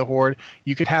joining the Horde.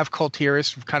 You could have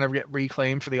Kultiris kind of get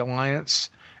reclaimed for the Alliance,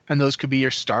 and those could be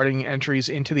your starting entries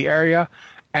into the area.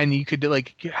 And you could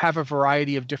like have a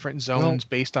variety of different zones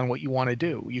based on what you want to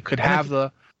do. You could have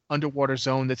the underwater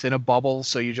zone that's in a bubble,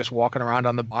 so you're just walking around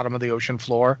on the bottom of the ocean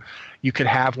floor. You could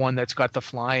have one that's got the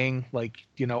flying, like,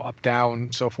 up,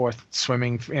 down, so forth,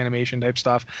 swimming animation type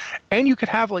stuff. And you could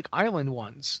have like island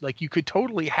ones. Like, you could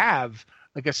totally have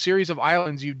like a series of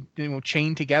islands you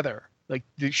chain together. Like,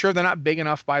 sure, they're not big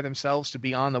enough by themselves to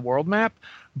be on the world map,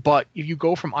 but if you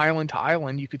go from island to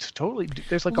island, you could totally.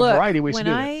 There's like a variety of ways to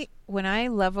do it. When I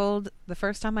leveled, the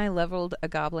first time I leveled a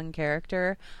goblin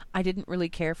character, I didn't really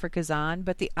care for Kazan,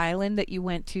 but the island that you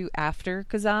went to after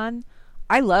Kazan,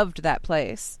 I loved that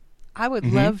place. I would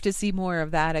love to see more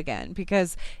of that again,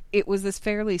 because it was this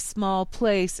fairly small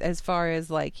place as far as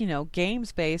like, game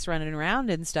space running around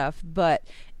and stuff, but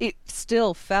it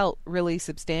still felt really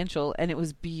substantial and it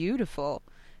was beautiful.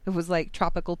 It was like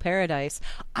tropical paradise.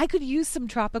 I could use some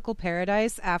tropical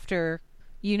paradise after,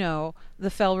 the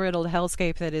fell-riddled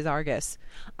hellscape that is Argus.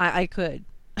 I could.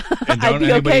 And don't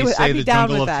anybody say the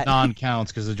Jungle of Tanaan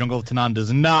counts, because the Jungle of Tanaan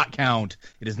does not count.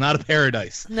 It is not a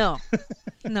paradise. No,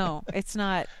 it's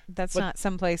not. That's not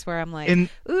some place where I'm like,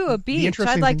 ooh, a beach.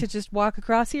 I'd like to just walk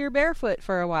across here barefoot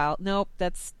for a while. Nope,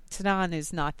 Tanaan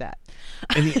is not that.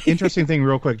 And the interesting thing,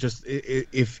 real quick, just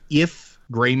if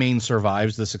Greymane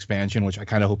survives this expansion, which I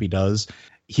kind of hope he does,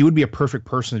 he would be a perfect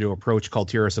person to approach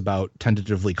Kultiris about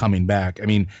tentatively coming back. I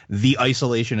mean, the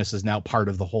isolationist is now part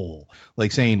of the whole.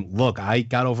 Like, saying, look, I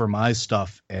got over my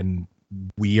stuff and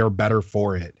we are better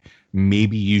for it.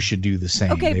 Maybe you should do the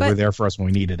same. Okay, they were there for us when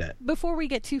we needed it. Before we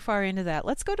get too far into that,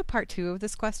 let's go to part 2 of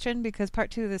this question, because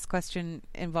part 2 of this question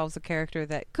involves a character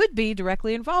that could be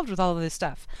directly involved with all of this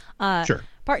stuff. Sure.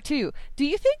 Part 2. Do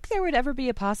you think there would ever be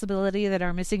a possibility that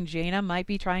our missing Jaina might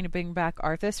be trying to bring back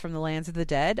Arthas from the lands of the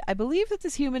dead? I believe that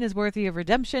this human is worthy of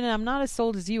redemption, and I'm not as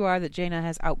sold as you are that Jaina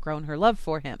has outgrown her love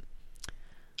for him.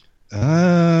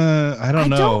 I don't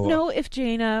know. I don't know if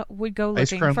Jaina would go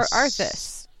looking for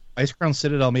Arthas. Icecrown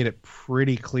Citadel made it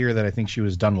pretty clear that I think she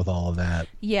was done with all of that.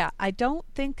 Yeah, I don't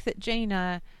think that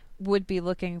Jaina would be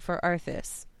looking for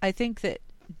Arthas. I think that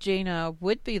Jaina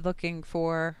would be looking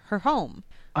for her home.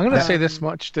 I'm going to say this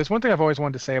much. There's one thing I've always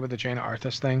wanted to say about the Jaina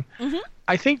Arthas thing. Mm-hmm.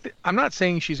 I think I'm not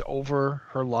saying she's over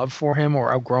her love for him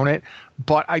or outgrown it,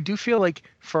 but I do feel like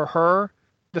for her,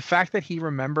 the fact that he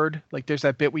remembered, like there's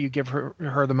that bit where you give her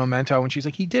the memento and she's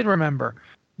like, he did remember.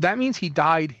 That means he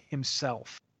died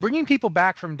himself. Bringing people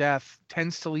back from death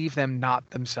tends to leave them not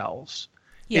themselves.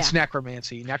 Yeah. It's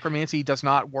necromancy. Necromancy does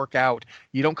not work out.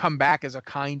 You don't come back as a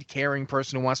kind, caring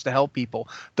person who wants to help people.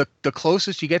 The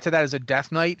closest you get to that is a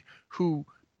Death Knight who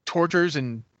tortures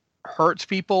and hurts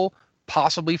people,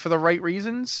 possibly for the right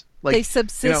reasons. Like, they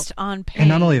subsist on pain. And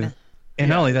not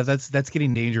only that, that's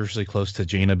getting dangerously close to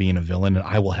Jaina being a villain, and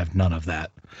I will have none of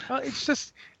that. It's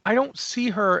just, I don't see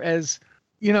her as,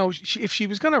 if she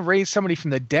was going to raise somebody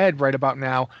from the dead right about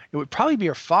now, it would probably be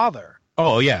her father.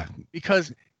 Oh yeah,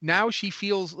 because now she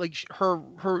feels like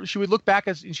she would look back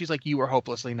and she's like, you were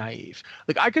hopelessly naive.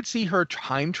 Like, I could see her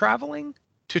time traveling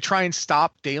to try and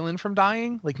stop Dalen from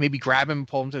dying, like maybe grab him and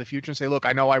pull him to the future and say, look,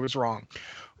 I know I was wrong.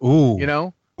 Ooh.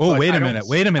 Oh, wait a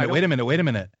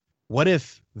minute. What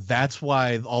if that's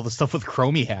why all the stuff with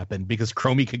Chromie happened? Because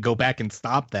Chromie could go back and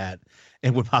stop that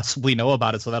and would possibly know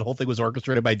about it. So that whole thing was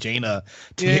orchestrated by Jaina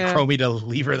to get Chromie to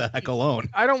leave her the heck alone.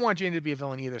 I don't want Jaina to be a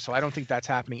villain either, so I don't think that's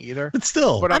happening either. But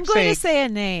still. I'm going to say a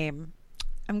name.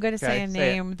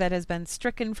 That has been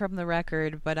stricken from the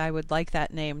record, but I would like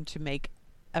that name to make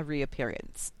a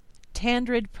reappearance.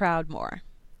 Tandred Proudmoore.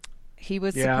 He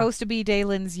was supposed to be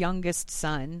Dalen's youngest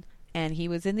son, and he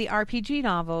was in the RPG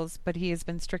novels, but he has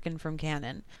been stricken from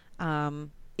canon.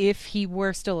 If he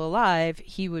were still alive,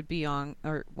 he would be on,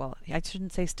 I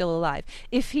shouldn't say still alive.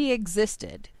 If he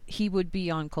existed, he would be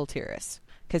on Kul Tiras,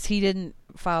 because he didn't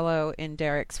follow in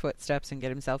Derek's footsteps and get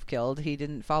himself killed. He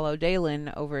didn't follow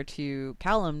Dalen over to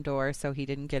Kalimdor, so he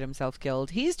didn't get himself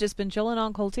killed. He's just been chilling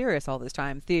on Kul Tiras all this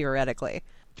time, theoretically.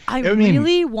 I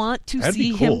really want to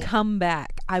see him come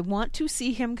back. I want to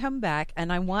see him come back,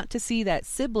 and I want to see that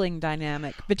sibling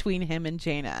dynamic between him and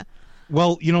Jaina.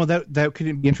 Well, that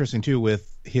could be interesting too, with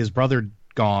his brother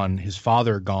gone, his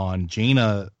father gone,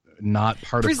 Jaina not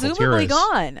part of Kul Tiras. Presumably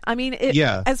gone. I mean,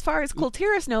 as far as Kul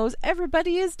Tiras knows,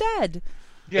 everybody is dead.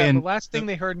 Yeah, and the last thing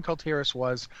they heard in Kul Tiras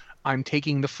was, I'm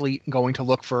taking the fleet and going to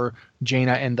look for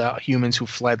Jaina and the humans who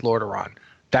fled Lordaeron.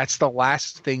 That's the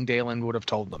last thing Dalen would have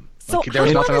told them. So there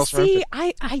was nothing else see.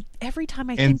 I every time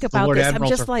I think about this, I'm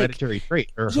just like hereditary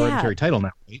trait or hereditary title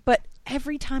now. Right? But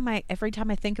every time I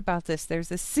think about this,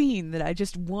 there's a scene that I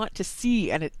just want to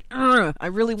see, and I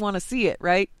really want to see it.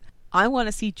 Right? I want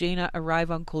to see Jaina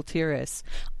arrive on Kul Tiras.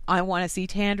 I want to see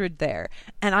Tandred there,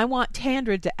 and I want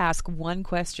Tandred to ask one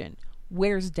question: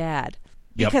 where's Dad?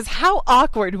 Because how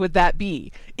awkward would that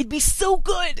be? It'd be so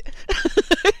good.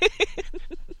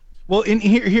 Well,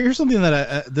 here's something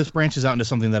that this branches out into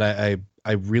something that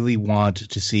I really want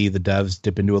to see the devs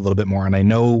dip into a little bit more. And I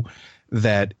know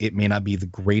that it may not be the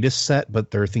greatest set,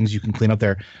 but there are things you can clean up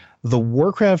there. The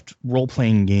Warcraft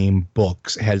role-playing game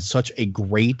books had such a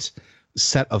great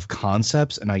set of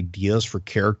concepts and ideas for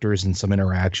characters and some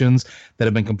interactions that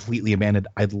have been completely abandoned.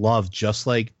 I'd love, just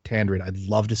like Tandred, I'd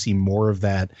love to see more of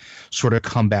that sort of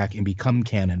come back and become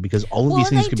canon, because all of these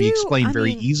things could be explained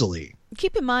very easily.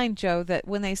 Keep in mind, Joe, that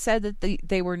when they said that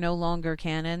they were no longer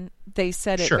canon, they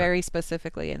said it very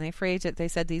specifically, and they phrased it. They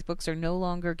said these books are no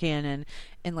longer canon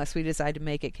unless we decide to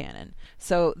make it canon.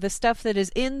 So the stuff that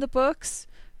is in the books,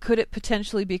 could it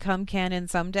potentially become canon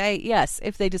someday? Yes,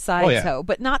 if they decide so,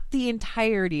 but not the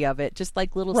entirety of it, just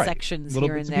like little sections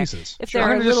here and there. Pieces. If there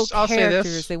are little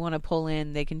characters they want to pull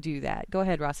in, they can do that. Go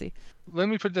ahead, Rossi. Let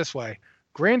me put it this way.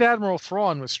 Grand Admiral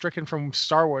Thrawn was stricken from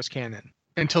Star Wars canon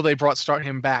until they brought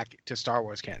him back to Star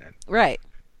Wars canon. Right.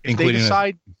 If they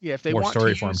decide, if they more want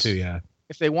story to for him too,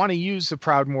 if they want to use the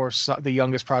Proudmoore, the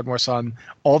youngest Proudmoore son,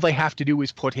 all they have to do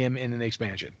is put him in an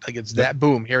expansion. Like, it's that,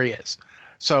 boom, here he is.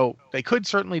 So they could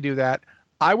certainly do that.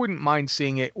 I wouldn't mind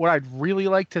seeing it. What I'd really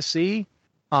like to see,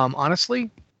 honestly,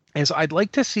 is I'd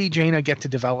like to see Jaina get to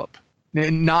develop,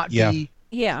 and not be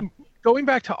going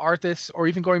back to Arthas, or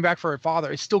even going back for her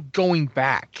father. Is still going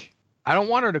back. I don't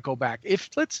want her to go back.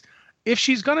 If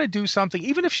she's going to do something,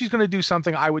 even if she's going to do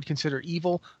something I would consider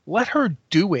evil, let her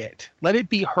do it. Let it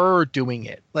be her doing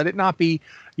it. Let it not be,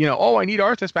 oh, I need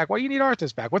Arthas back. Why do you need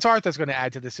Arthas back? What's Arthas going to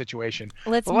add to this situation?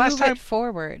 Let's move it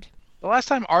forward. The last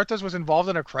time Arthas was involved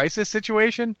in a crisis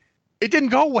situation, it didn't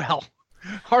go well.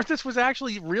 Arthas was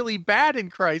actually really bad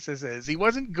in crises. He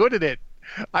wasn't good at it.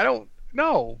 I don't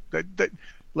know.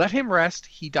 Let him rest.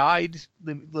 He died.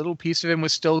 The little piece of him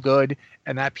was still good,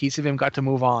 and that piece of him got to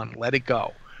move on. Let it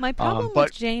go. My problem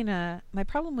with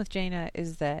Jaina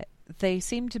is that they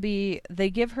seem to be, they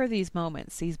give her these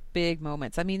moments, these big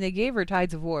moments. I mean, they gave her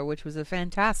Tides of War, which was a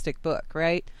fantastic book,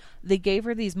 right? They gave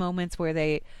her these moments where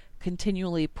they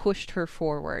continually pushed her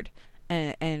forward,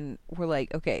 and were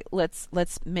like, okay, let's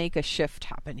make a shift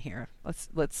happen here.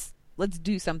 Let's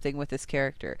do something with this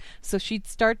character. So she'd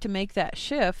start to make that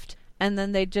shift, and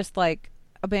then they'd just like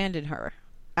abandon her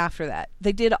after that.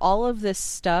 They did all of this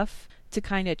stuff to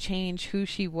kind of change who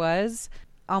she was,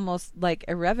 almost like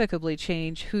irrevocably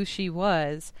change who she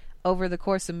was over the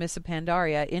course of Mists of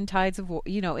Pandaria, in Tides of War,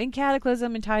 in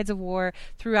Cataclysm and Tides of War,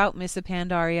 throughout Mists of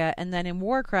Pandaria, and then in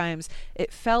War Crimes,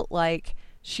 it felt like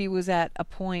she was at a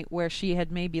point where she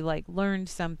had maybe like learned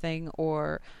something,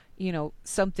 or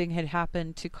something had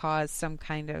happened to cause some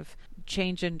kind of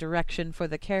change in direction for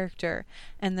the character,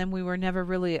 and then we were never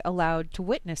really allowed to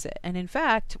witness it. And in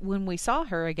fact, when we saw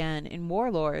her again in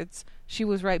Warlords, she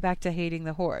was right back to hating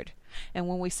the Horde. And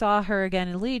when we saw her again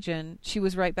in Legion, she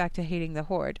was right back to hating the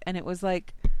Horde. And it was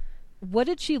like, what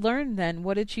did she learn then?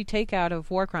 What did she take out of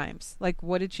War Crimes? Like,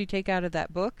 what did she take out of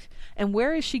that book? And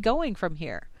where is she going from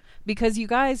here? Because you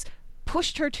guys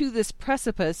pushed her to this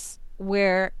precipice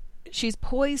where she's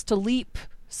poised to leap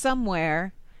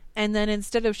somewhere, and then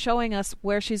instead of showing us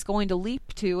where she's going to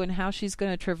leap to and how she's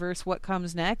going to traverse what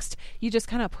comes next, you just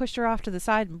kind of pushed her off to the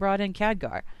side and brought in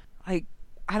Khadgar. I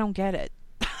don't get it.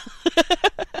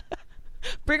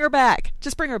 Bring her back.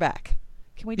 Just bring her back.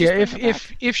 Can we just bring her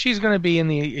back? If she's going to be in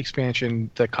the expansion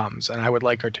that comes, and I would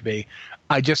like her to be,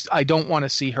 I don't want to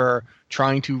see her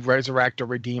trying to resurrect or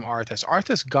redeem Arthas.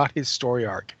 Arthas got his story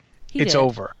arc. It's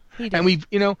over. And we've,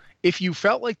 if you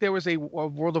felt like there was a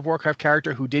World of Warcraft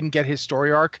character who didn't get his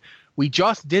story arc, we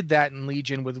just did that in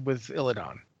Legion with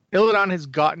Illidan. Illidan has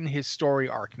gotten his story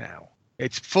arc now.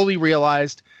 It's fully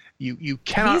realized. You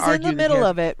cannot argue. He's in the middle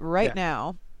of it right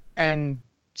now. And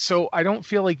so I don't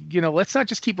feel like, let's not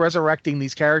just keep resurrecting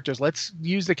these characters. Let's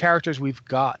use the characters we've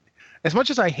got. As much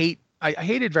as I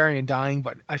hated Varian dying,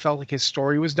 but I felt like his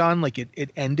story was done. Like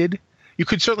it ended. You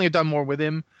could certainly have done more with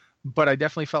him, but I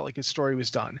definitely felt like his story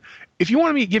was done. If you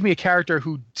want to give me a character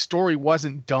whose story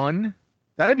wasn't done,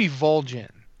 that'd be Vol'jin.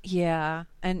 Yeah,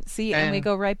 and we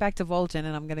go right back to Vol'jin,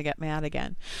 and I'm going to get mad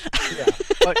again. Yeah,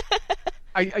 but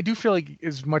I do feel like,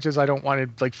 as much as I don't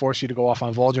want to like force you to go off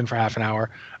on Vol'jin for half an hour,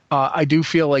 I do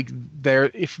feel like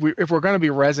if we're going to be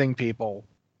rezzing people,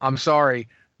 I'm sorry,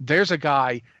 there's a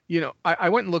guy. I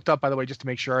went and looked up, by the way, just to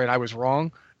make sure, and I was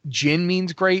wrong. Jin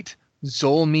means great.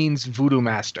 Zol means voodoo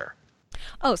master.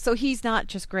 Oh, so he's not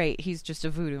just great; he's just a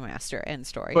voodoo master. End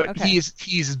story. But okay. he's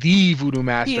the voodoo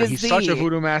master. He's such a the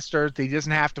voodoo master that he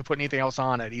doesn't have to put anything else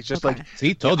on it. He's just like,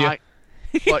 see, told you.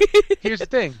 But here's the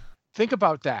thing: think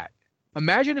about that.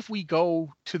 Imagine if we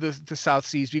go to the South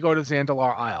Seas, we go to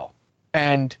Zandalar Isle,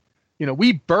 and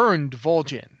we burned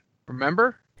Vol'jin.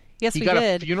 Remember? Yes, he we got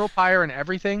did. A funeral pyre and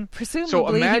everything.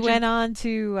 Presumably, he went on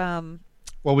to.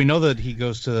 Well, we know that he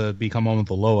goes to become one with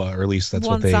the Loa, or at least that's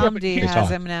what they Zamdi has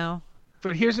taught him now.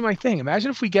 But here's my thing.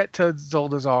 Imagine if we get to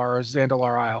Zuldazar or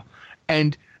Zandalar Isle,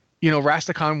 and,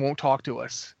 Rastakhan won't talk to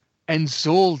us, and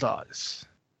Zul does.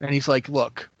 And he's like,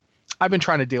 look, I've been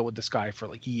trying to deal with this guy for,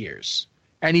 like, years,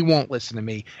 and he won't listen to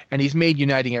me, and he's made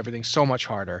uniting everything so much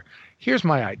harder. Here's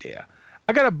my idea.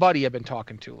 I got a buddy I've been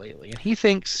talking to lately, and he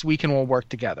thinks we can all work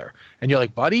together. And you're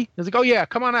like, buddy? He's like, oh, yeah,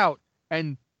 come on out.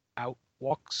 And out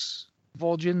walks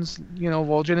Vol'jin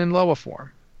in Loa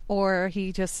form. Or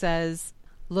he just says,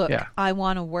 look, I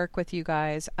want to work with you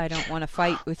guys. I don't want to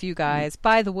fight with you guys.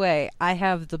 By the way, I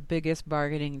have the biggest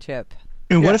bargaining chip.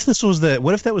 And what if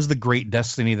that was the great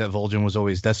destiny that Vol'jin was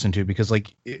always destined to? Because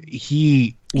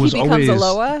he becomes a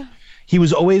Loa? He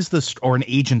was always an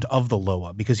agent of the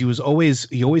Loa, because he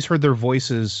always heard their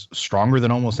voices stronger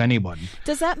than almost anyone.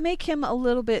 Does that make him a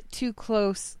little bit too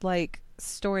close, like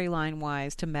storyline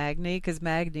wise, to Magni? Because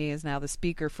Magni is now the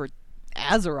speaker for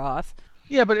Azeroth.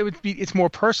 Yeah, but it's more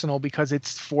personal because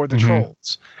it's for the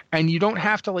trolls. And you don't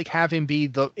have to have him be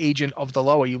the agent of the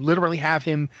Loa. You literally have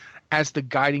him as the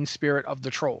guiding spirit of the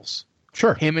trolls.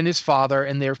 Sure. Him and his father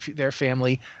and their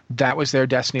family, that was their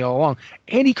destiny all along.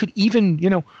 And he could even,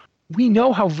 we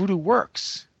know how voodoo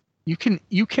works. You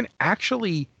can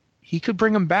actually, he could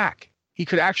bring him back. He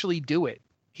could actually do it.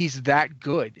 He's that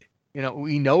good.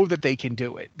 We know that they can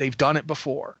do it. They've done it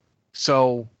before.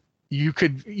 So you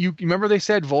remember they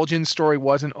said Vol'jin's story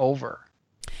wasn't over.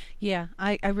 Yeah,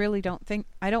 I really don't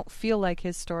feel like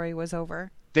his story was over.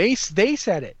 They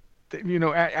said it,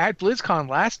 at BlizzCon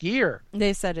last year.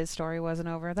 They said his story wasn't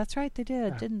over. That's right, they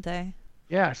did, didn't they?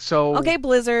 Yeah, so. Okay,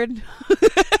 Blizzard.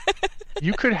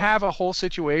 You could have a whole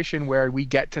situation where we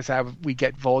get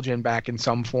Vol'jin back in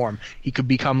some form. He could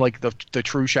become like the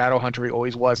true shadow hunter he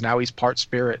always was. Now he's part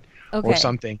spirit or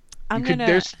something.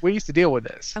 There's ways to deal with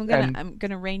this. I'm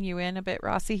gonna rein you in a bit,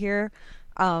 Rossi, here,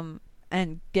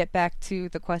 and get back to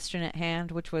the question at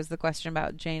hand, which was the question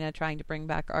about Jaina trying to bring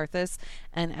back Arthas,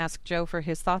 and ask Joe for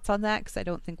his thoughts on that, because I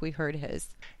don't think we heard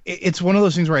his. It's one of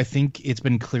those things where I think it's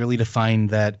been clearly defined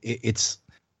that it's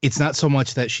not so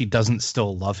much that she doesn't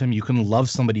still love him. You can love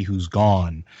somebody who's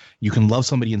gone. You can love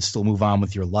somebody and still move on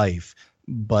with your life.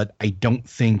 But I don't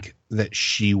think that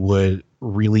she would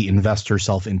really invest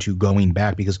herself into going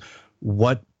back, because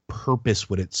what purpose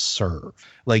would it serve?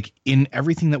 Like, in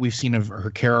everything that we've seen of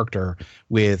her character,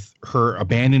 with her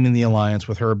abandoning the Alliance,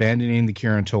 with her abandoning the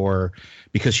Kirin Tor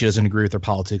because she doesn't agree with their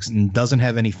politics and doesn't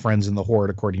have any friends in the Horde,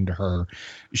 according to her,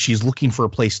 she's looking for a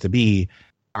place to be.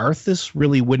 Arthas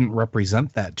really wouldn't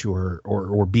represent that to her,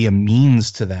 or be a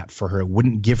means to that for her. It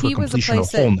wouldn't give her completion or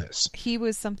wholeness. He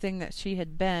was something that she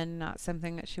had been, not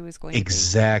something that she was going to be.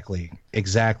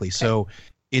 Exactly. So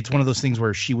it's one of those things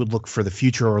where she would look for the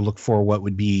future, or look for what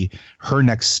would be her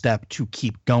next step to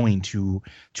keep going, to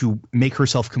make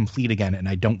herself complete again. And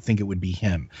I don't think it would be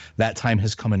him. That time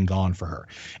has come and gone for her.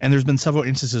 And there's been several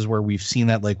instances where we've seen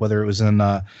that, like whether it was in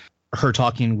her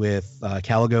talking with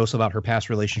Kalecgos about her past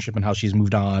relationship and how she's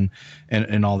moved on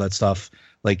and all that stuff.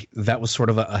 Like, that was sort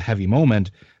of a heavy moment,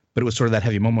 but it was sort of that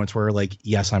heavy moment where, like,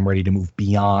 yes, I'm ready to move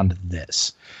beyond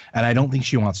this. And I don't think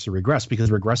she wants to regress,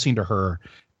 because regressing to her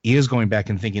is going back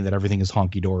and thinking that everything is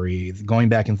honky-dory, going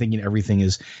back and thinking everything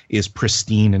is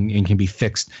pristine and can be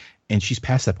fixed. And she's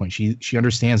past that point. She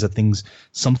understands that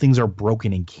some things are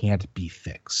broken and can't be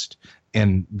fixed.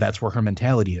 And that's where her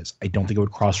mentality is. I don't think it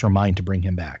would cross her mind to bring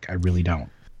him back. I really don't.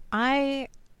 I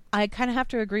kind of have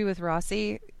to agree with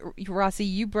Rossi. Rossi,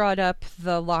 you brought up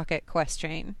the locket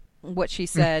question. What she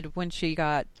said when she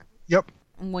got... Yep.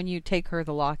 When you take her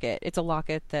the locket. It's a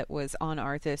locket that was on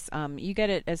Arthas. You get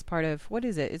it as part of... What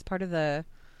is it? It's part of the...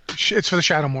 It's for the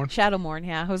Shadowmourne. Shadowmourne,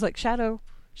 yeah. I was like, Shadow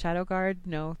Guard?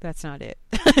 No, that's not it.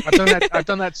 I've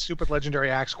done that stupid legendary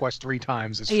axe quest 3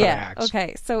 times. It's for the axe.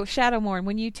 Okay. So Shadowmourne,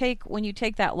 when you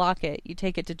take that locket, you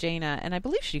take it to Jaina, and I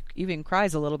believe she even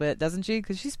cries a little bit, doesn't she?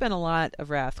 Because she spent a lot of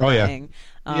wrath crying.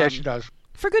 Yeah, she does.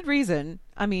 For good reason.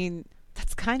 I mean,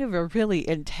 that's kind of a really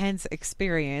intense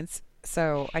experience,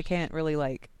 so I can't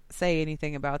really say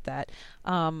anything about that.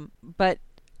 But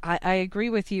I agree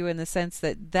with you in the sense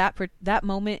that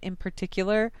moment in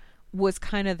particular was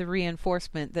kind of the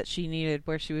reinforcement that she needed,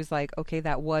 where she was like, okay,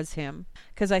 that was him.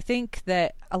 Because I think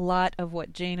that a lot of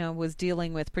what Jaina was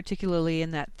dealing with, particularly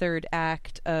in that third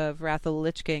act of Wrath of the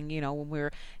Lich King, when we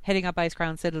were heading up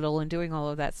Icecrown Citadel and doing all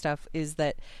of that stuff, is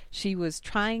that she was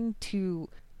trying to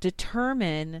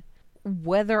determine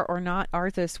whether or not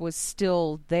Arthas was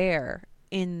still there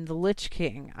in the Lich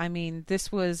King. I mean,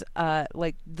 this was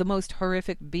the most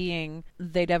horrific being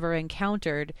they'd ever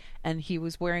encountered, and he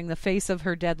was wearing the face of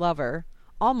her dead lover,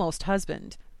 almost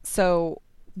husband. So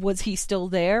was he still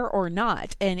there or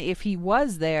not? And if he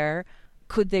was there,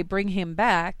 could they bring him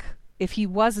back? If he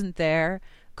wasn't there,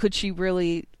 could she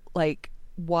really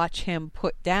watch him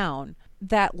put down?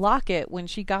 That locket, when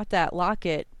she got that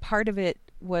locket, part of it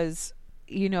was,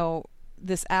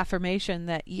 this affirmation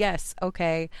that, yes,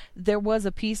 okay, there was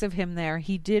a piece of him there.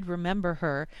 He did remember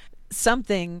her.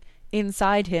 Something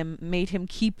inside him made him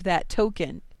keep that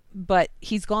token, but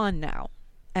he's gone now.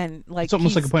 And it's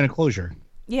almost like a point of closure.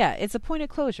 Yeah, it's a point of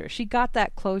closure. She got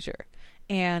that closure.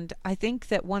 And I think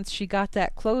that once she got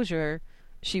that closure,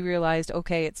 she realized,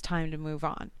 okay, it's time to move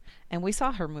on. And we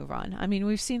saw her move on. I mean,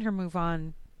 we've seen her move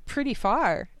on pretty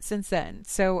far since then.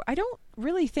 So I don't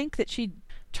really think that she'd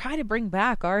try to bring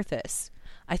back Arthas.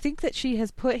 I think that she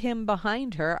has put him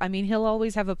behind her. I mean, he'll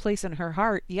always have a place in her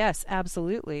heart. Yes,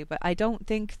 absolutely. But I don't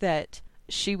think that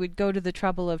she would go to the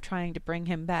trouble of trying to bring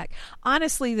him back.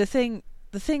 Honestly, the thing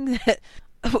that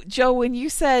Joe, when you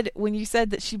said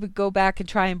that she would go back and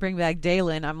try and bring back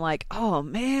Dalen, I'm like, oh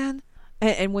man.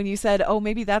 And when you said, oh,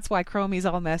 maybe that's why Chromie's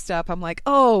all messed up, I'm like,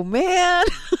 oh man.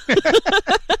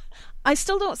 I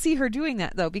still don't see her doing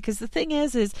that, though, because the thing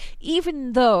is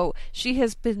even though she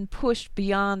has been pushed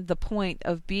beyond the point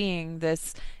of being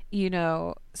this,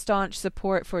 staunch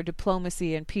support for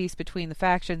diplomacy and peace between the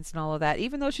factions and all of that,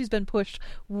 even though she's been pushed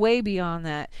way beyond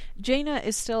that, Jaina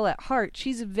is still at heart.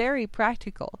 She's very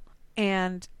practical.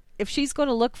 And if she's going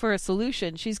to look for a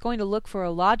solution, she's going to look for a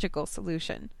logical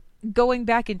solution. Going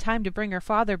back in time to bring her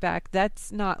father back,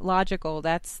 that's not logical.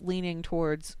 That's leaning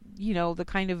towards, the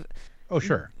kind of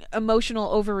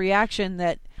emotional overreaction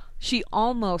that she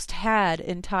almost had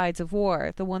in Tides of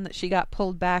War, the one that she got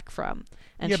pulled back from.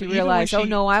 And she realized, oh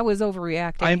no, I was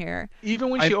overreacting here. Even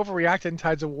when she overreacted in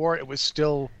Tides of War, it was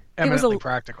still eminently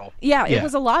practical. Yeah, it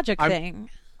was a logic thing.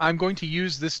 I'm going to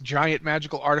use this giant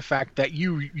magical artifact that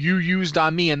you used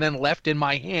on me and then left in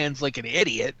my hands like an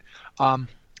idiot.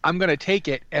 I'm going to take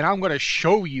it, and I'm going to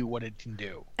show you what it can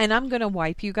do. And I'm going to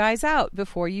wipe you guys out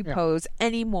before you pose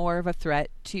any more of a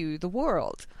threat to the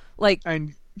world. Like,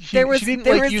 and there was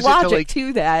logic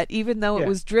to that, even though it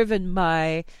was driven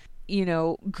by,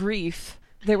 grief.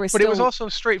 But it was also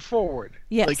straightforward.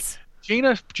 Yes. Like,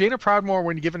 Jaina Proudmoore,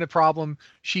 when given a problem,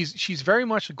 she's very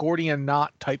much a Gordian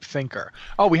knot type thinker.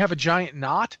 Oh, we have a giant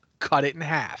knot? Cut it in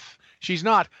half. She's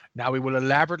not, now we will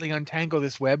elaborately untangle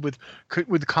this web with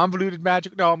convoluted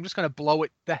magic. No, I'm just going to blow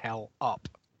it the hell up.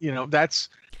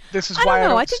 This is why I don't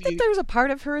know. I think that there's a part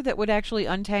of her that would actually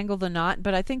untangle the knot,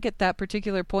 but I think at that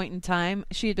particular point in time,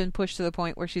 she had been pushed to the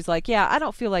point where she's like, yeah, I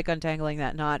don't feel like untangling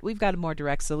that knot. We've got a more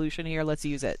direct solution here. Let's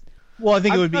use it. Well, I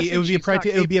think it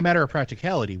would be a matter of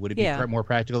practicality. Would it be more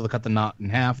practical to cut the knot in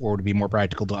half, or would it be more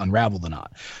practical to unravel the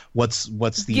knot?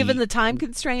 Given the time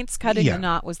constraints, cutting the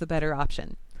knot was the better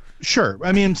option. Sure.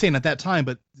 I mean, I'm saying at that time,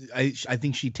 but I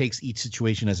think she takes each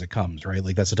situation as it comes, right?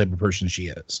 Like, that's the type of person she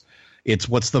is. It's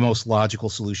what's the most logical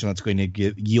solution that's going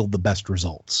to yield the best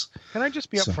results. Can I just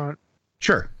be upfront?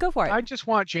 Sure. Go for it. I just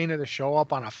want Jaina to show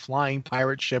up on a flying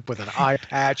pirate ship with an eye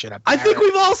patch and a I think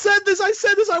we've all said this. I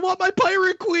said this. I want my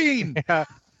pirate queen. Yeah.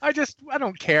 I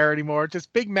don't care anymore.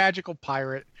 Just big magical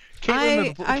pirate. What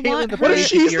if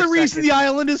she's the reason the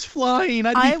island is flying?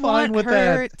 I'd be fine with that.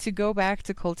 I want her to go back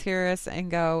to Kul Tiras and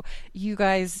go, you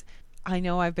guys, I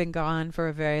know I've been gone for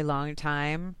a very long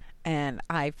time, and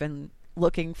I've been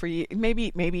looking for you.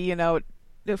 Maybe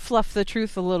fluff the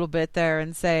truth a little bit there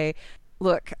and say,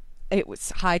 look, it was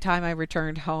high time I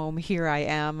returned home. Here I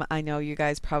am. I know you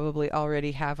guys probably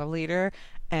already have a leader,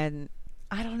 and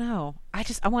I don't know.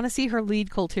 I want to see her lead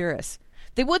Kul Tiras.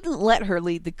 They wouldn't let her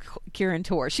lead the Kirin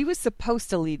Tor. She was supposed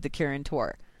to lead the Kirin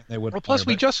Tor. Plus,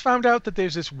 we just found out that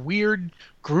there's this weird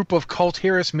group of Kul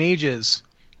Tiras mages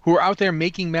who are out there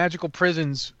making magical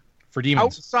prisons for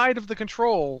demons outside of the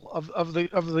control of the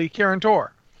Kirin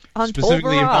Tor.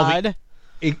 Specifically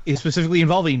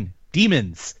involving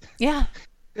demons. Yeah.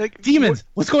 Like, demons.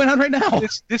 What's going on right now?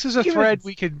 This is a thread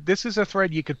This is a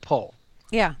thread you could pull.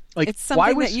 Yeah, it's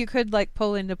something that you could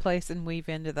pull into place and weave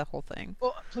into the whole thing.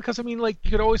 Well, because you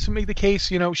could always make the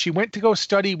case. She went to go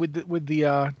study with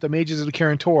the mages of the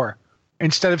Kirin Tor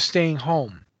instead of staying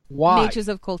home. Why? Mages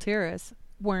of Kul Tiras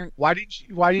weren't. Why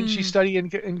didn't she study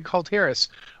in Kul Tiras?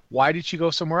 Why did she go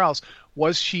somewhere else?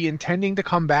 Was she intending to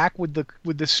come back with the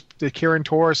Kirin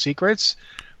Tor secrets?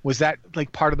 Was that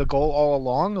part of the goal all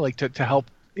along? To help.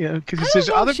 Because there's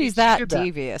other. She's that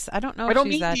devious. I don't know. I don't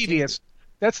mean devious.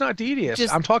 That's not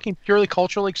devious. I'm talking purely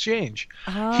cultural exchange.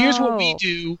 Oh. Here's what we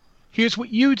do. Here's what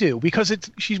you do. Because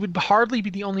she would hardly be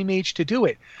the only mage to do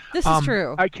it. This is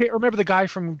true. I can't remember the guy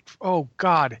from. Oh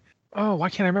God. Oh,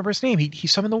 why can't I remember his name? He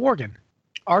summoned the Worgen.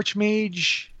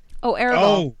 Archmage. Oh, Aragorn.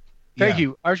 Oh, thank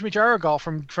you. Archmage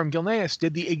Aragorn from Gilneas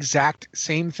did the exact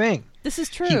same thing. This is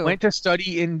true. He went to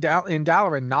study in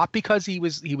Dalaran, not because he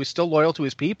was still loyal to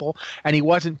his people and he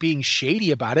wasn't being shady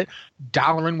about it.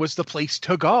 Dalaran was the place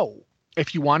to go.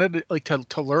 If you wanted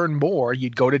to learn more,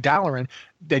 you'd go to Dalaran,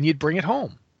 then you'd bring it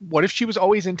home. What if she was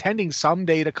always intending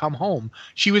someday to come home?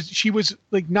 She was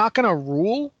not going to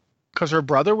rule because her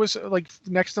brother was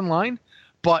next in line,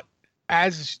 but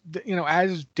as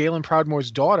Dalen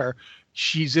Proudmoore's daughter,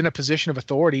 she's in a position of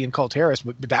authority in Kul Tiras,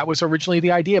 but that was originally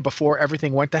the idea before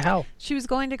everything went to hell. She was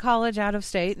going to college out of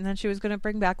state, and then she was going to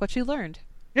bring back what she learned.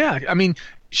 Yeah, I mean,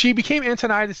 she became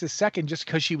Antonidas II just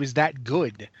because she was that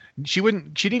good. She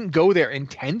didn't go there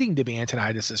intending to be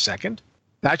Antonidas II.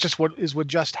 That's just what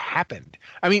just happened.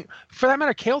 I mean, for that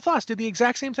matter, Kael'thas did the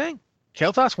exact same thing.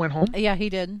 Kael'thas went home. Yeah, he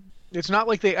did. It's not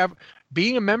like they ever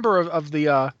being a member of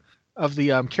the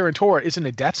Kirin Tor isn't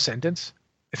a death sentence.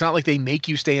 It's not like they make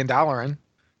you stay in Dalaran.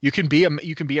 You can be an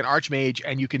archmage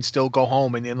and you can still go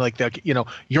home and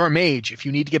you're a mage. If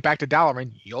you need to get back to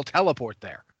Dalaran, you'll teleport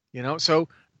there. So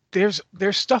there's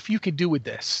stuff you could do with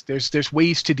this. There's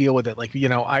ways to deal with it.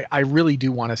 I really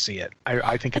do want to see it.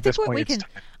 I think at this point it's time.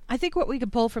 I think what we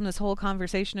could pull from this whole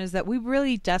conversation is that we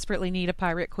really desperately need a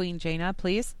pirate queen, Jaina,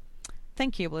 please.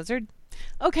 Thank you, Blizzard.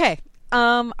 Okay.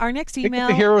 Our next email.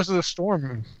 The Heroes of the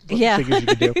Storm. Yeah. You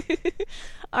could do.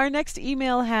 Our next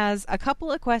email has a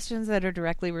couple of questions that are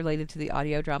directly related to the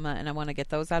audio drama, and I want to get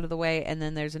those out of the way. And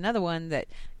then there's another one that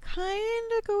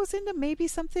kind of goes into maybe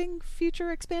something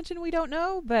future expansion we don't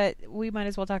know, but we might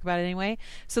as well talk about it anyway.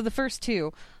 So the first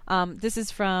two, this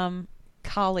is from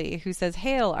Kali, who says,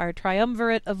 "Hail, our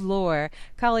triumvirate of lore.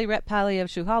 Kali Rep Pali of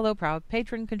Shuhalo, proud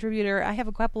patron contributor. I have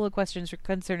a couple of questions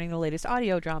concerning the latest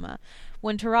audio drama.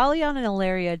 When Turalion and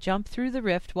Ilaria jump through the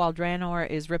rift while Draenor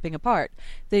is ripping apart,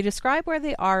 they describe where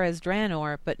they are as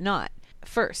Draenor, but not.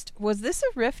 First, was this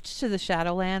a rift to the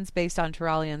Shadowlands based on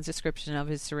Turalion's description of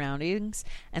his surroundings?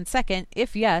 And second,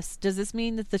 if yes, does this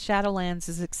mean that the Shadowlands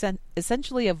is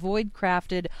essentially a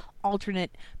void-crafted,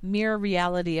 alternate mirror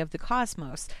reality of the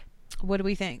cosmos? What do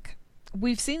we think?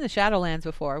 We've seen the Shadowlands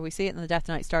before. We see it in the Death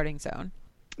Knight starting zone.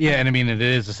 Yeah, and I mean, it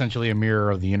is essentially a mirror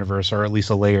of the universe, or at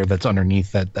least a layer that's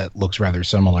underneath that looks rather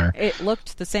similar. It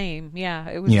looked the same. Yeah,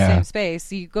 it was the same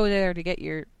space. You go there to get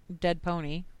your dead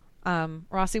pony.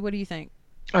 Rossi, what do you think?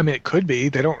 I mean, it could be.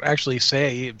 They don't actually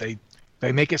say. They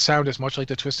make it sound as much like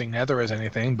the Twisting Nether as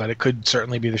anything, but it could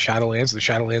certainly be the Shadowlands. The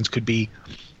Shadowlands could be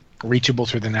reachable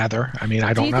through the Nether. I mean,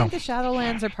 I don't know. Do you think the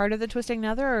Shadowlands are part of the Twisting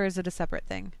Nether, or is it a separate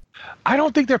thing? I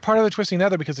don't think they're part of the Twisting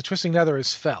Nether because the Twisting Nether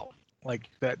is Fel. Like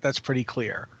that's pretty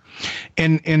clear.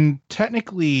 And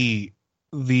technically,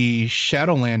 the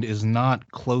Shadowland is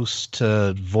not close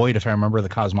to Void, if I remember the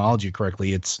cosmology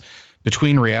correctly. It's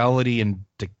between reality and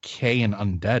decay and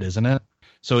undead, isn't it?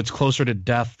 So it's closer to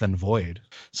death than Void.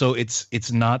 So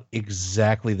it's not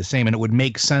exactly the same. And it would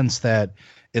make sense that,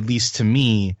 at least to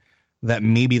me, that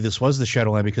maybe this was the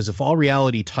Shadowland, because if all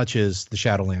reality touches the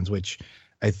Shadowlands, which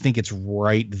I think it's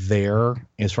right there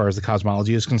as far as the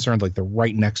cosmology is concerned, like they're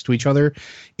right next to each other.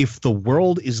 If the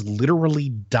world is literally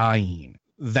dying,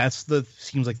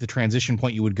 seems like the transition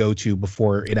point you would go to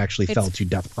before it actually fell to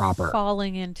death proper.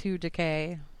 Falling into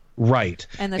decay. Right.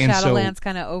 And the Shadowlands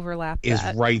kind of overlap is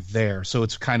that. right there. So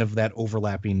it's kind of that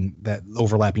overlapping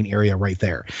area right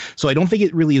there. So I don't think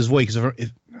it really is Void, because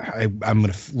I'm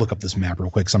going to look up this map real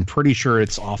quick, because I'm pretty sure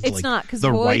it's off. It's not, because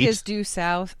Void is due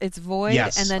south. It's Void,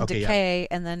 and then Decay,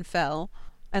 and then Fel,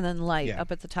 and then Light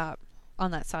up at the top on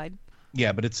that side.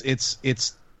 Yeah, but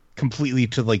it's completely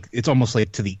to, like, it's almost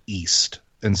like to the east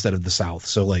instead of the south.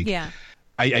 So like,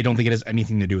 I don't think it has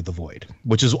anything to do with the Void,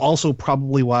 which is also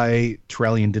probably why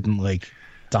Turalion didn't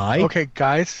die. Okay,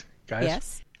 guys.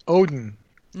 Yes. Odin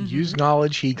used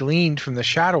knowledge he gleaned from the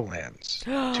Shadowlands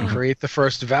to create the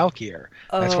first Valkyr.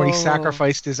 That's when he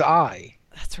sacrificed his eye.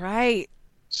 That's right.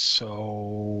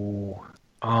 So,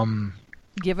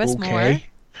 give us more.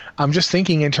 I'm just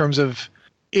thinking in terms of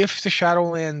if the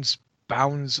Shadowlands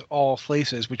bounds all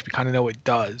places, which we kind of know it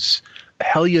does.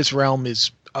 Helya's realm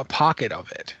is a pocket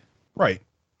of it. Right.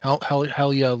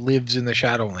 Helya lives in the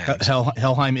Shadowlands.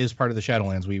 Helheim is part of the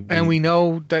Shadowlands. We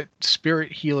know that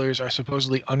spirit healers are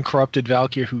supposedly uncorrupted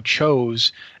Valkyr who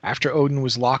chose, after Odin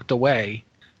was locked away,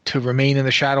 to remain in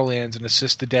the Shadowlands and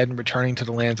assist the dead in returning to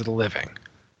the lands of the living.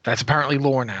 That's apparently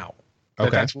lore now.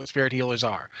 Okay. That's what spirit healers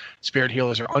are. Spirit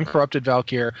healers are uncorrupted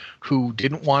Valkyr who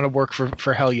didn't want to work for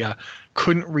Helya,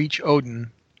 couldn't reach Odin,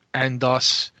 and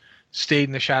thus stayed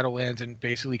in the Shadowlands and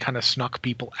basically kind of snuck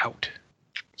people out.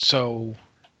 So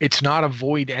it's not a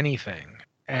Void anything,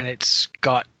 and it's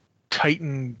got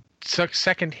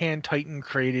second-hand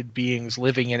Titan-created beings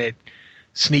living in it,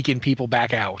 sneaking people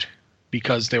back out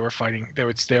because they were fighting.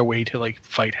 It's their way to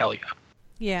fight Helya.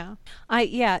 Yeah,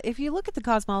 if you look at the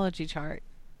cosmology chart,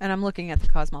 and I'm looking at the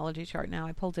cosmology chart now,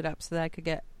 I pulled it up so that I could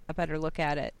get a better look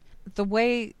at it. The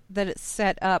way that it's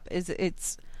set up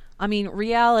is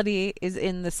reality is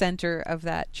in the center of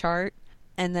that chart.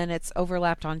 And then it's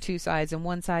overlapped on two sides, and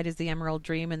one side is the Emerald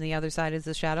Dream, and the other side is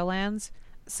the Shadowlands.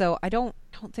 So I don't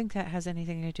think that has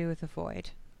anything to do with the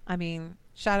Void. I mean,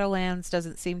 Shadowlands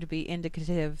doesn't seem to be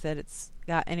indicative that it's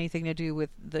got anything to do with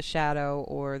the Shadow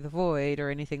or the Void or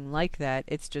anything like that.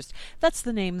 It's just that's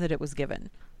the name that it was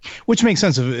given. Which makes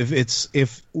sense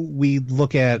if we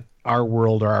look at our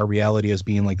world or our reality as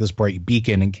being like this bright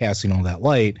beacon and casting all that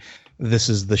light. This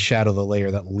is the shadow, the layer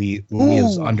that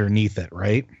lives underneath it,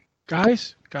 right?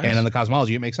 Guys. And in the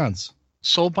cosmology, it makes sense.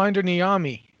 Soulbinder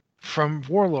Niami from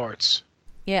Warlords.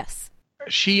 Yes.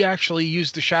 She actually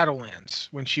used the Shadowlands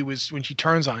when she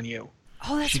turns on you.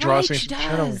 Oh, that's right. She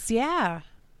does. Yeah.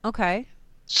 Okay.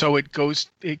 So it goes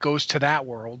to that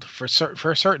world for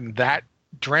certain. That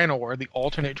Draenor, the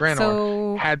alternate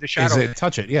Draenor, had the Shadowlands.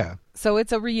 Touch it, yeah. So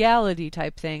it's a reality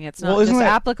type thing. It's not just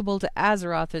applicable to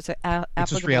Azeroth. It's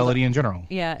just reality in general.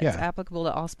 Yeah, it's applicable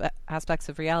to all aspects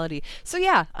of reality. So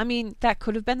yeah, I mean, that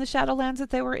could have been the Shadowlands that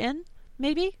they were in,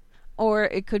 maybe. Or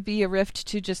it could be a rift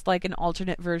to just like an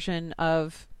alternate version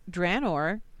of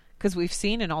Draenor, because we've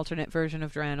seen an alternate version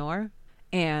of Draenor.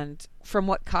 And from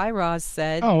what Kairos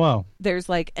said, there's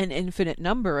like an infinite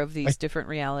number of these different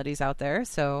realities out there,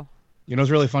 so... You know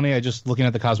what's really funny? Looking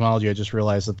at the cosmology, I just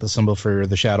realized that the symbol for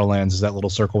the Shadowlands is that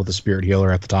little circle with the spirit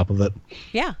healer at the top of it.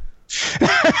 Yeah.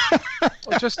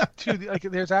 Well, just to like,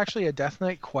 there's actually a Death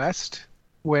Knight quest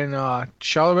when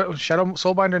Shadow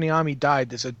Soulbinder Niami died.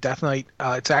 There's a Death Knight.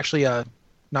 It's actually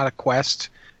not a quest.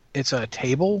 It's a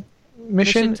table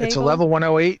mission. It's a level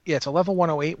 108. Yeah, it's a level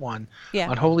 108 one. Yeah.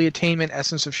 Unholy Attainment,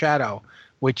 Essence of Shadow,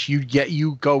 which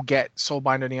you go get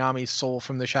Soulbinder Niami's soul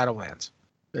from the Shadowlands.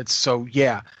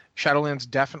 Shadowlands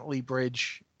definitely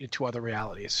bridge into other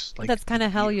realities. Like, that's kind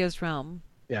of Helya's realm.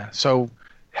 Yeah, so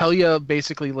Helya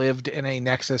basically lived in a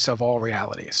nexus of all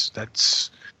realities.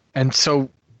 And so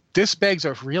this begs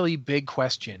a really big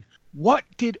question. What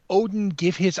did Odin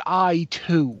give his eye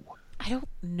to? I don't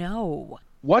know.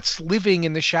 What's living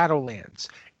in the Shadowlands?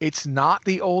 It's not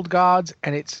the old gods,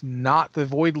 and it's not the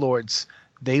Void Lords.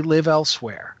 They live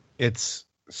elsewhere. It's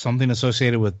something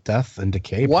associated with death and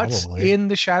decay. What's probably in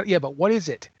the shadow? Yeah, but what is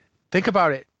it? Think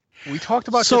about it. We talked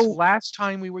about this last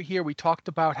time we were here. We talked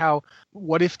about how,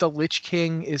 what if the Lich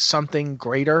King is something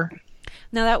greater?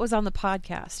 Now, that was on the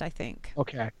podcast, I think.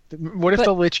 Okay. What if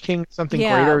the Lich King is something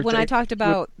greater? When I talked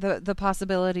about the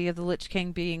possibility of the Lich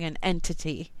King being an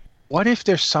entity. What if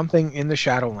there's something in the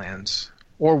Shadowlands,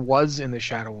 or was in the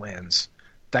Shadowlands,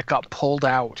 that got pulled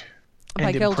out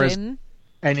By Kil'jaeden?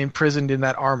 And imprisoned in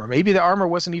that armor? Maybe the armor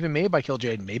wasn't even made by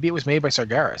Kil'jaeden. Maybe it was made by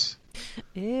Sargeras.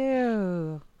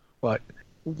 Ew. But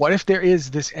what if there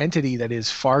is this entity that is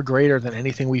far greater than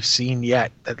anything we've seen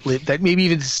yet, that maybe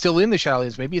even is still in the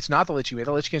Shadowlands? Maybe it's not the Lich King. Maybe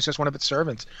the Lich King is just one of its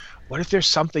servants. What if there's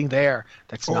something there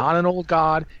that's not an old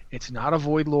god, it's not a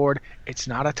Void Lord, it's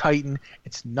not a Titan,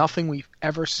 it's nothing we've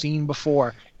ever seen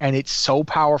before, and it's so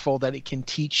powerful that it can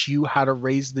teach you how to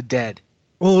raise the dead?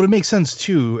 Well, it would make sense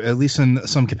too, at least in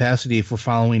some capacity, if we're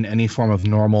following any form of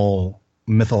normal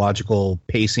mythological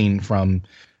pacing from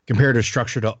comparative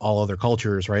structure to all other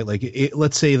cultures, right? Like,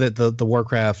 let's say that the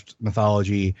Warcraft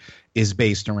mythology is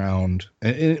based around,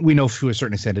 and we know to a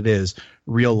certain extent it is,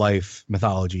 real life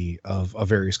mythology of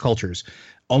various cultures.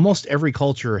 Almost every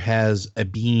culture has a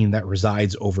being that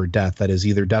resides over death that is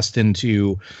either destined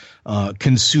to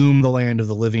consume the land of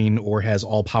the living or has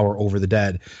all power over the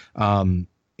dead.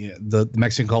 The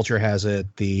Mexican culture has it.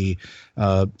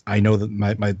 I know that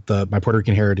my Puerto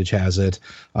Rican heritage has it.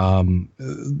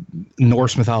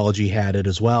 Norse mythology had it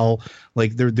as well.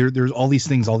 Like there's all these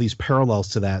things, all these parallels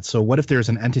to that. So what if there's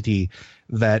an entity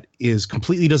that is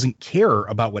completely doesn't care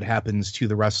about what happens to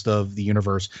the rest of the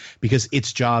universe because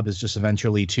its job is just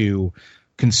eventually to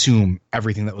consume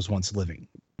everything that was once living?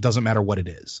 It doesn't matter what it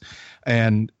is.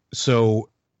 And so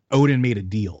Odin made a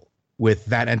deal with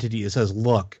that entity. It says,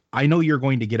 look, I know you're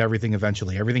going to get everything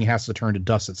eventually. Everything has to turn to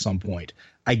dust at some point.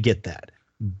 I get that.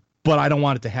 But I don't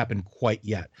want it to happen quite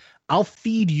yet. I'll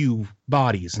feed you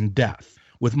bodies and death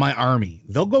with my army.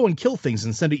 They'll go and kill things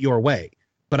and send it your way.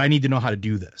 But I need to know how to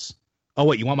do this. Oh,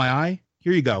 wait, you want my eye?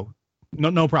 Here you go.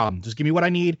 No problem. Just give me what I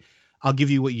need. I'll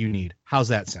give you what you need. How's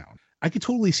that sound? I could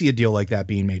totally see a deal like that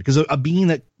being made. Because a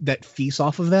being that feasts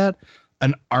off of that,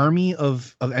 an army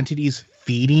of entities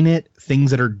feeding it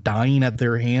things that are dying at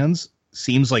their hands,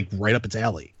 seems like right up its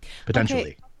alley, potentially.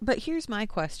 Okay, but here's my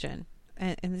question,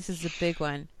 and this is a big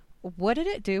one. What did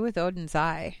it do with Odin's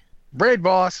eye? Braid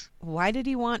boss. Why did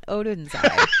he want Odin's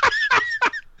eye?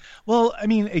 Well, I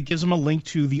mean, it gives him a link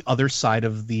to the other side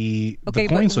of the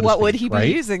coin, so to what speak, would he be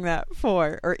right? using that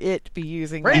for, or it be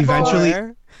using that Eventually,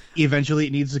 for?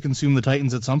 It needs to consume the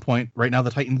Titans at some point. Right now,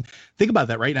 the Titan. Think about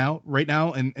that. Right now,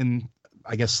 and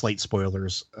I guess slight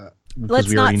spoilers.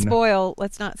 Let's not spoil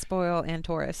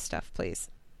Antorus stuff, please.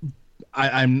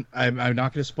 I'm not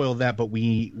going to spoil that, but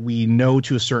we know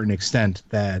to a certain extent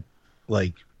that,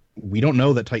 like, we don't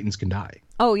know that Titans can die.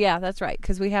 Oh yeah, that's right.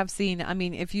 Because we have seen. I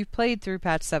mean, if you've played through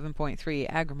patch 7.3,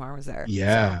 Agrimar was there.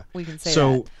 Yeah, so we can say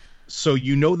that. So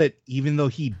you know that even though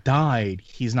he died,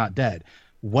 he's not dead.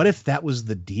 What if that was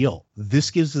the deal?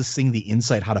 This gives this thing the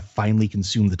insight how to finally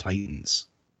consume the Titans.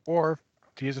 Or,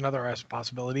 to use another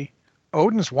possibility,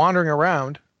 Odin's wandering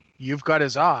around. You've got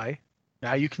his eye.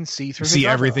 Now you can see through. See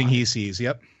everything he sees.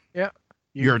 Yep. Yeah.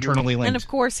 You're eternally linked. And of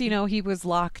course, he was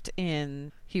locked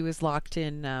in.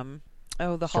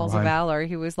 The Halls of Valor.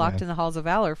 He was locked in the Halls of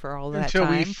Valor for all that time.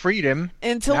 Until we freed him.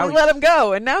 Until we let him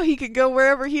go. And now he can go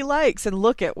wherever he likes and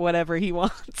look at whatever he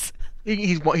wants.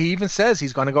 He even says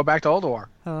he's going to go back to Ulduar.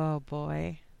 Oh,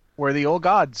 boy. Where the old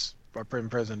gods are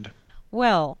imprisoned.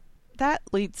 Well, that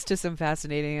leads to some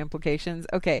fascinating implications.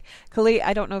 Okay, Kali,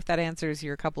 I don't know if that answers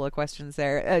your couple of questions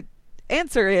there.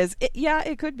 Answer is,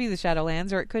 it could be the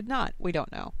Shadowlands or it could not. We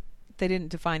don't know. They didn't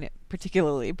define it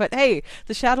particularly. But hey,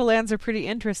 the Shadowlands are pretty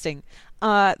interesting.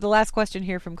 The last question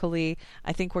here from Kali,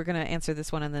 I think we're going to answer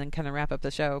this one and then kind of wrap up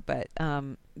the show. But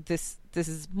this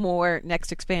is more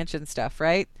next expansion stuff,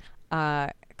 right?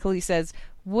 Kali says,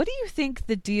 What do you think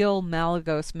the deal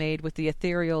Malagos made with the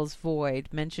Ethereal's Void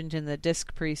mentioned in the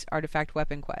Disc Priest Artifact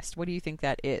Weapon Quest? What do you think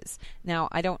that is? Now,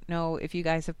 I don't know if you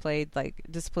guys have played like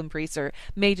Discipline Priests or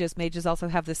Mages. Mages also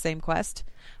have the same quest,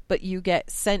 but you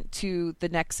get sent to the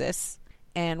Nexus,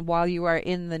 and while you are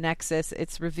in the Nexus,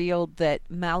 it's revealed that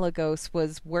Malagos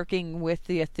was working with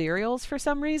the Ethereals for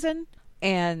some reason,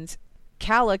 and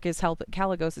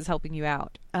Kalecgos is helping you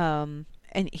out. And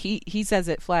he says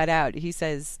it flat out. He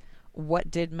says,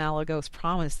 what did Malagos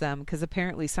promise them? Because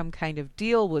apparently some kind of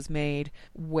deal was made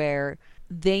where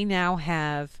they now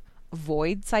have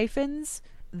void siphons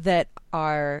that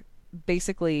are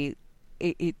basically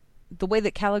the way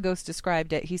that Kalecgos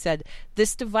described it. He said,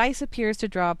 this device appears to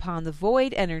draw upon the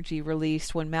void energy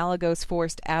released when Malagos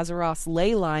forced Azeroth's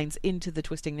ley lines into the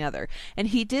Twisting Nether. And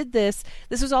he did this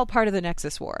was all part of the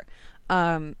Nexus War.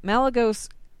 Malagos,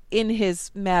 in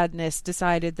his madness,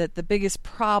 decided that the biggest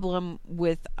problem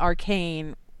with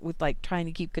Arcane, with like trying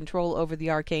to keep control over the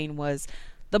Arcane, was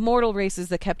the mortal races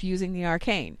that kept using the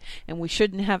Arcane, and we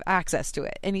shouldn't have access to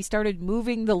it. And he started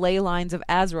moving the ley lines of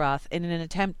Azeroth in an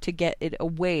attempt to get it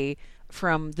away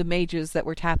from the mages that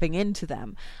were tapping into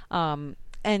them.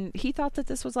 And he thought that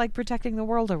this was like protecting the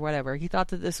world or whatever. He thought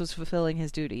that this was fulfilling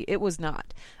his duty. It was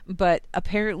not. But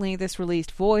apparently this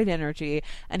released void energy,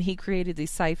 and he created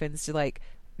these siphons to like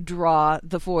draw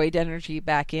the void energy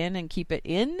back in and keep it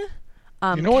in.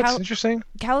 You know what's interesting?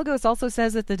 Kalecgos also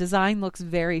says that the design looks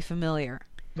very familiar.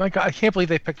 Like, I can't believe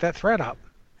they picked that thread up.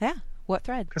 Yeah. What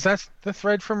thread? Because that's the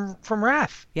thread from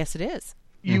Wrath. Yes, it is.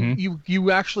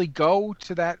 You actually go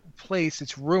to that place.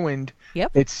 It's ruined.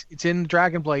 Yep. It's in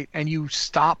Dragonblight, and you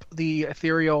stop the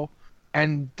Ethereal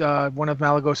and one of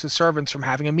Malagos' servants from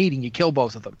having a meeting. You kill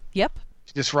both of them. Yep.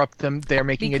 To disrupt them. They're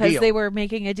making a deal. Because they were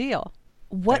making a deal.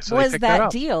 What so was that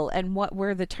deal, and what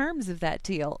were the terms of that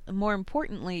deal? And more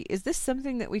importantly, is this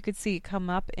something that we could see come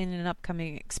up in an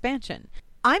upcoming expansion?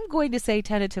 I'm going to say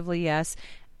tentatively yes,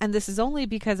 and this is only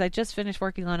because I just finished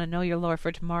working on a Know Your Lore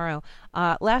for tomorrow.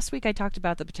 Last week I talked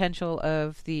about the potential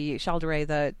of the Shal'Dorei,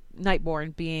 the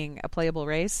Nightborn, being a playable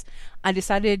race. I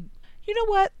decided, you know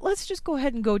what, let's just go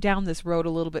ahead and go down this road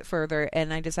a little bit further,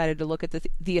 and I decided to look at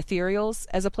the Ethereals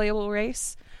as a playable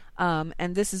race.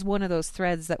 And this is one of those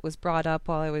threads that was brought up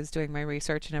while I was doing my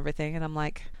research and everything, and I'm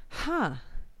like,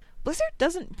 Blizzard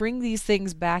doesn't bring these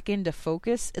things back into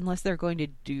focus unless they're going to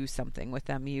do something with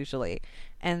them, usually.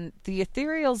 And the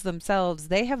Ethereals themselves,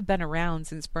 they have been around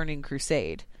since Burning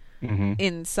Crusade. Mm-hmm.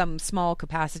 In some small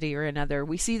capacity or another.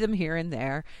 We see them here and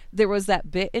there. There was that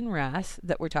bit in Wrath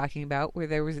that we're talking about where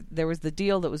there was the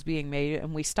deal that was being made,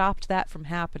 and we stopped that from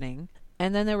happening.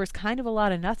 And then there was kind of a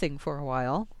lot of nothing for a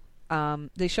while.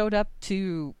 They showed up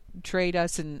to trade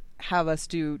us and have us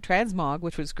do transmog,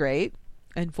 which was great,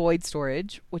 and void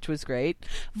storage, which was great.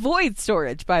 Void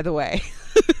storage, by the way.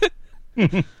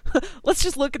 Let's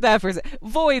just look at that for a second.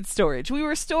 Void storage. We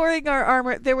were storing our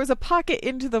armor. There was a pocket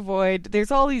into the void.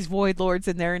 There's all these void lords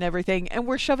in there and everything, and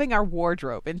we're shoving our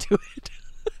wardrobe into it.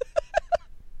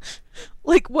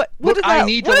 Like, what did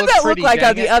that look like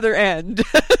on the other end?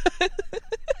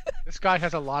 This guy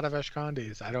has a lot of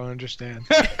Ashkandis. I don't understand.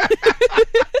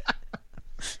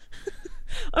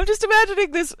 I'm just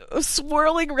imagining this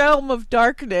swirling realm of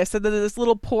darkness, and then this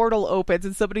little portal opens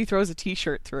and somebody throws a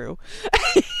t-shirt through.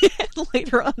 And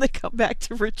later on they come back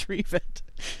to retrieve it.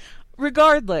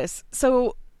 Regardless,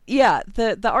 so yeah,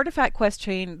 the artifact quest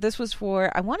chain, this was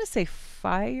for, I want to say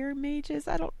fire mages.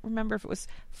 I don't remember if it was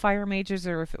fire mages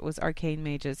or if it was arcane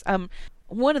mages.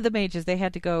 One of the mages, they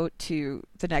had to go to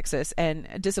the Nexus, and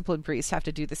Discipline Priests have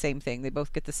to do the same thing. They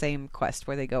both get the same quest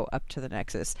where they go up to the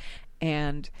Nexus.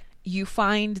 And you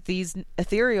find these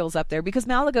Ethereals up there because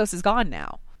Malagos is gone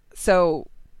now. So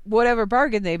whatever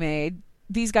bargain they made,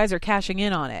 these guys are cashing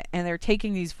in on it. And they're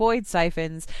taking these void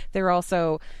siphons. They're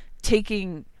also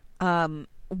taking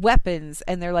weapons,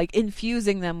 and they're like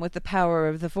infusing them with the power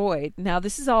of the void. Now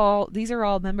these are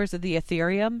all members of the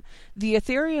Ethereum. The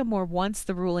Ethereum were once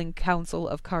the ruling council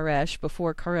of Karesh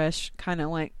before Karesh kind of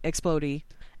went explodey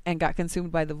and got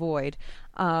consumed by the void.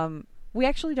 We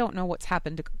actually don't know what's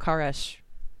happened to Karesh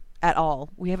at all.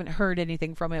 We haven't heard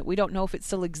anything from it. We don't know if it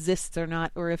still exists or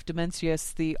not, or if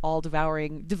Dimensius, the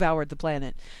all-devouring, devoured the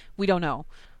planet. We don't know.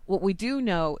 What we do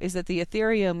know is that the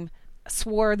Ethereum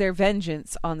swore their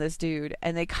vengeance on this dude,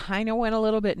 and they kind of went a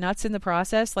little bit nuts in the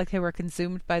process, like they were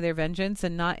consumed by their vengeance,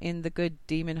 and not in the good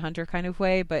demon hunter kind of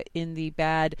way, but in the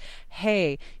bad,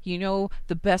 hey, you know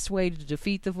the best way to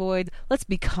defeat the void? Let's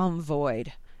become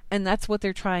void. And that's what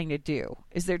they're trying to do,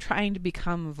 is they're trying to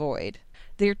become void.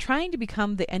 They're trying to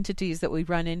become the entities that we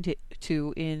run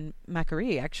into in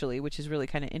Makari, actually, which is really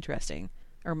kind of interesting.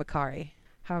 Or Makari.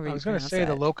 however I you was going to pronounce say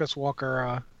the that. Locust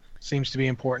Walker seems to be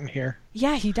important here.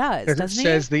 Yeah, he does, Because it doesn't he?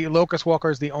 says the Locust Walker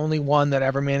is the only one that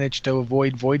ever managed to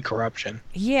avoid void corruption.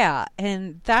 Yeah,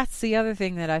 and that's the other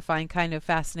thing that I find kind of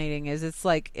fascinating is it's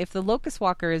like if the Locust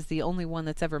Walker is the only one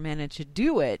that's ever managed to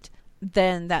do it,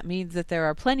 then that means that there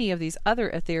are plenty of these other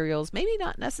ethereals, maybe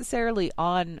not necessarily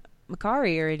on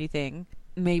Makari or anything.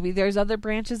 Maybe there's other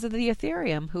branches of the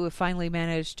Ethereum who have finally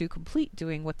managed to complete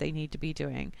doing what they need to be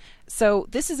doing. So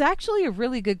this is actually a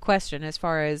really good question as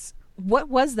far as what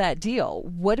was that deal?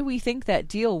 What do we think that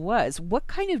deal was? What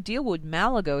kind of deal would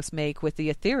Malagos make with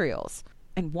the ethereals?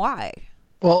 And why?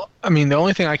 Well, I mean, the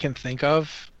only thing I can think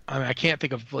of, I mean, I can't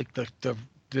think of like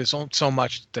there's so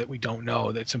much that we don't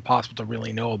know that it's impossible to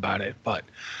really know about it. But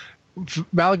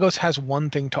Malagos has one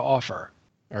thing to offer.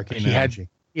 Arcane He energy.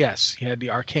 Yes, he had the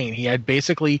arcane. He had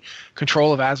basically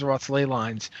control of Azeroth's ley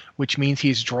lines, which means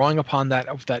he's drawing upon that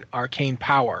arcane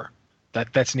power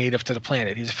that's native to the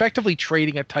planet. He's effectively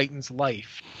trading a Titan's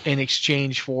life in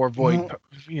exchange for void.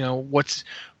 You know, what's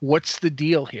the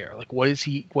deal here? Like, what is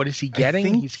he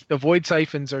getting? The void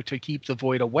siphons are to keep the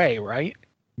void away, right?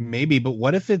 Maybe, but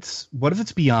what if it's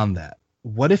beyond that?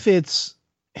 What if it's?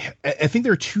 I think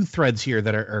there are two threads here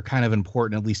that are kind of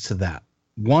important, at least to that.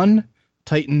 One,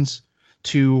 Titans.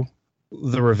 Two,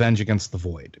 the revenge against the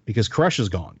void, because Crush is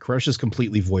gone. Crush is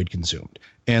completely void consumed,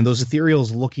 and those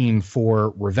ethereals looking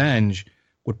for revenge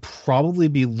would probably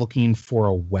be looking for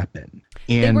a weapon.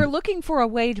 And they were looking for a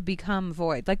way to become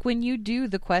void. Like when you do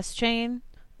the quest chain,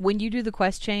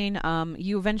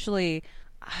 you eventually,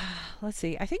 let's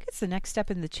see, I think it's the next step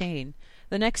in the chain.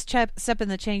 The next step in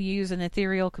the chain, you use an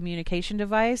ethereal communication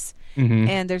device,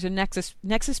 and there's a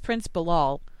Nexus Prince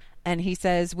Balal. And he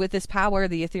says, with this power,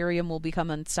 the Ethereum will become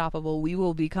unstoppable. We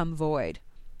will become void.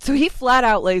 So he flat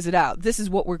out lays it out. This is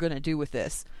what we're going to do with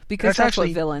this. Because that's what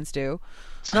villains do.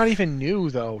 It's not even new,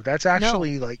 though. That's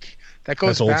actually, that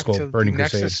goes that's back to Burning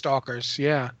Nexus Crusade. Stalkers.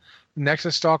 Yeah.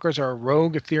 Nexus Stalkers are a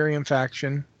rogue Ethereum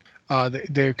faction.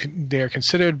 They're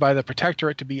considered by the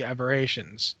Protectorate to be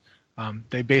aberrations.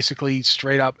 They basically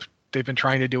straight up, they've been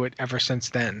trying to do it ever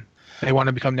since then. They want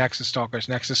to become Nexus Stalkers.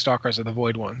 Nexus Stalkers are the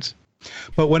void ones.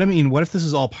 But what if this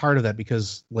is all part of that?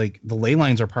 Because like the ley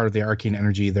lines are part of the arcane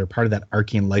energy, they're part of that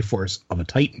arcane life force of a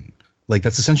Titan. Like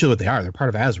that's essentially what they are. They're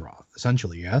part of Azeroth,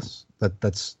 essentially. Yes,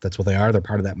 that's what they are. They're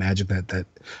part of that magic, that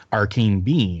arcane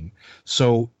being.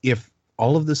 So if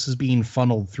all of this is being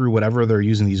funneled through whatever they're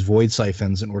using these void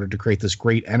siphons in order to create this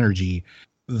great energy,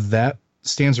 that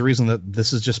stands to reason that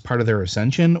this is just part of their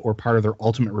ascension or part of their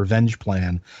ultimate revenge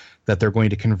plan, that they're going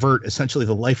to convert essentially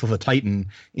the life of a Titan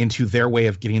into their way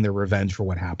of getting their revenge for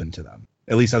what happened to them.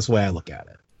 At least that's the way I look at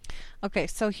it. Okay,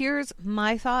 so here's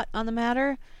my thought on the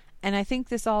matter, and I think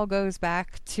this all goes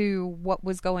back to what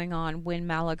was going on when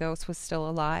Malagos was still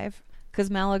alive, because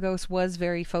Malagos was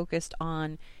very focused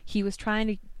on, he was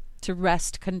trying to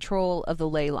wrest control of the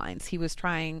ley lines. He was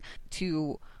trying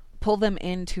to pull them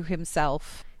into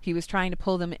himself. He was trying to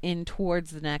pull them in towards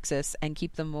the Nexus and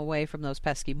keep them away from those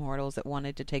pesky mortals that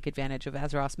wanted to take advantage of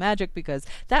Azeroth's magic, because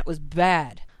that was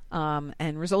bad,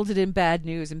 and resulted in bad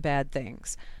news and bad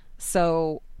things.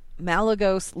 So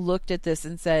Malagos looked at this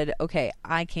and said, okay,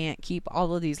 I can't keep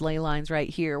all of these ley lines right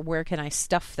here. Where can I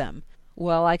stuff them?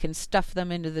 Well, I can stuff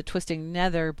them into the Twisting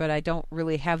Nether, but I don't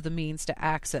really have the means to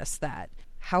access that.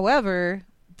 However,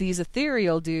 these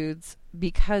ethereal dudes,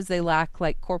 because they lack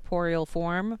corporeal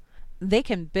form, they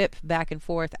can bip back and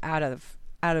forth out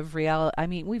of reality. I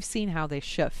mean, we've seen how they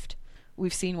shift.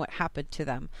 We've seen what happened to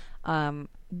them.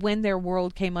 When their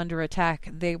world came under attack,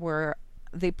 they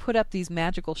put up these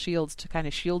magical shields to kind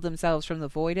of shield themselves from the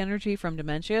void energy from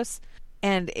Dementius,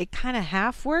 and it kind of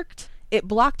half worked. It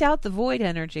blocked out the void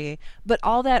energy, but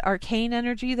all that arcane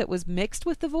energy that was mixed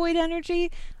with the void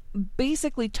energy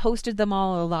basically toasted them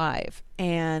all alive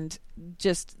and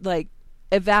just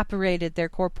evaporated their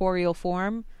corporeal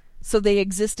form. So they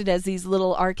existed as these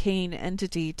little arcane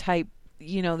entity type,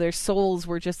 their souls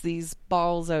were just these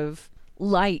balls of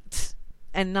light,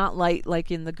 and not light like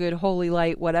in the good holy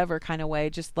light, whatever kind of way,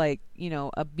 just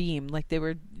a beam, like they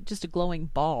were just a glowing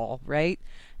ball, right?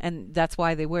 And that's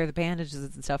why they wear the bandages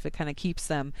and stuff. It kind of keeps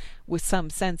them with some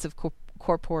sense of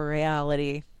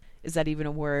corporeality. Is that even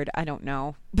a word? I don't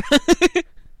know.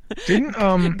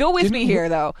 Go with me here,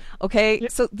 though. Okay, yeah.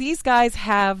 So these guys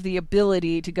have the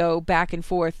ability to go back and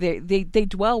forth. They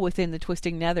dwell within the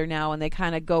Twisting Nether now, and they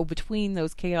kind of go between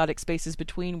those chaotic spaces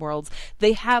between worlds.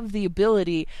 They have the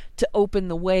ability to open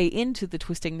the way into the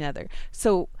Twisting Nether.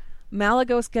 So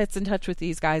Malagos gets in touch with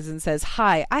these guys and says,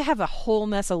 "Hi, I have a whole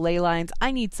mess of ley lines.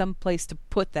 I need some place to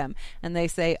put them." And they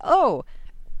say, "Oh,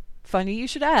 Funny you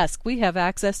should ask. We have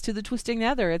access to the Twisting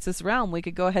Nether. It's this realm. We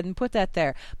could go ahead and put that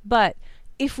there. But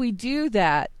if we do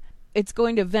that, it's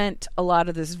going to vent a lot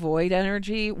of this void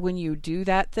energy when you do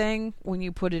that thing, when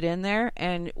you put it in there.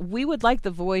 And we would like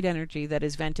the void energy that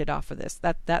is vented off of this.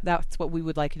 That's what we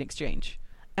would like in exchange.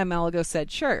 And Malygos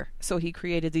said, sure. So he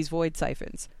created these void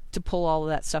siphons to pull all of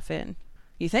that stuff in.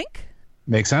 You think?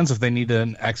 Makes sense if they need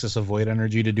an excess of void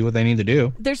energy to do what they need to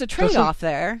do. There's a trade-off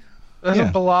there.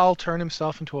 Doesn't Bilal turn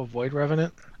himself into a void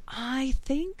revenant? I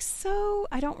think so.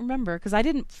 I don't remember because I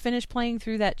didn't finish playing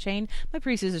through that chain. My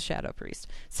priest is a shadow priest.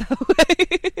 So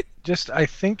I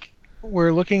think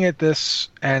we're looking at this,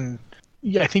 and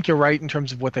yeah, I think you're right in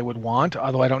terms of what they would want,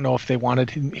 although I don't know if he wanted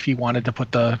to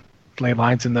put the ley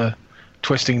lines in the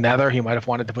Twisting Nether, he might have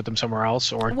wanted to put them somewhere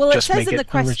else, or just make it original. Well, it says in the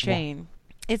quest chain.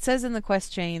 It says in the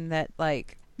quest chain that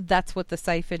that's what the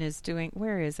siphon is doing.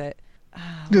 Where is it?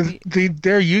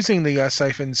 They're using the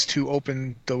siphons to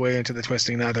open the way into the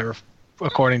Twisting Nether,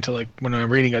 according to when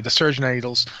I'm reading it. The Surge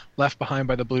Needles left behind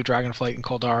by the Blue Dragonflight in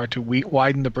Koldara to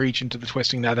widen the breach into the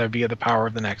Twisting Nether via the power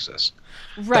of the Nexus.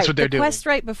 Right. That's what they're doing. The quest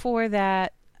right before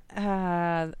that.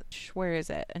 Where is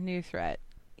it? A new threat.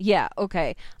 Yeah,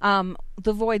 okay. The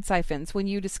Void Siphons. When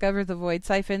you discover the Void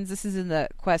Siphons, this is in the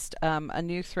quest, A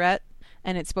New Threat,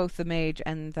 and it's both the Mage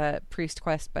and the Priest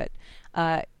quest, but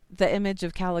the image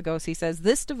of Kalecgos, he says,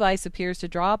 this device appears to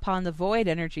draw upon the Void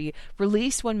energy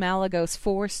released when Malygos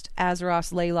forced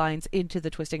Azeroth's ley lines into the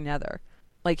Twisting Nether.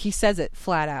 He says it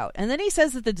flat out. And then he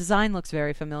says that the design looks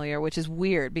very familiar, which is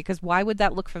weird, because why would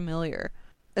that look familiar?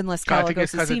 Unless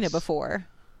Kalecgos has seen it before.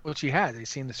 Well, she had. They've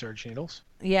seen the Surge Needles.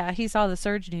 Yeah, he saw the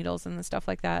Surge Needles and the stuff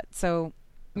like that. So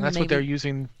and that's what they're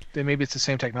using. Maybe it's the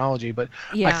same technology, but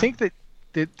yeah. I think that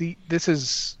this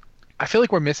is. I feel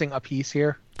like we're missing a piece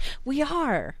here. We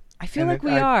are. I feel like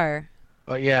we are.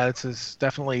 But yeah, this is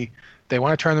definitely. They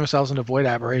want to turn themselves into void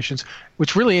aberrations,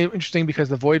 which is really interesting because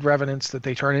the void revenants that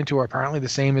they turn into are apparently the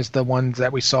same as the ones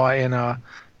that we saw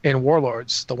in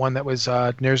Warlords. The one that was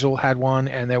Ner'zhul had one,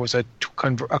 and there was a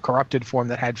corrupted form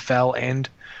that had Fel and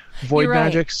void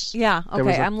magics. Yeah.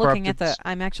 Okay.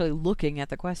 I'm actually looking at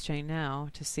the quest chain now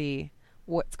to see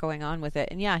what's going on with it.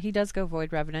 And yeah, he does go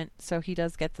void revenant, so he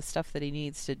does get the stuff that he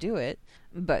needs to do it.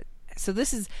 But so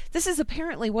this is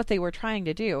apparently what they were trying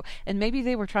to do, and maybe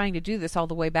they were trying to do this all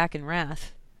the way back in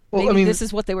Wrath. Well, maybe this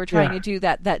is what they were trying to do.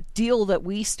 That deal that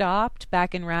we stopped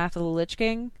back in Wrath of the Lich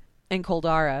King in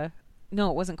Koldara. No,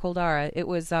 it wasn't Koldara. It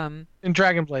was in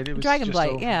Dragonblight. It was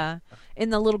Dragonblight, yeah, in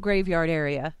the little graveyard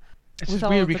area. It's just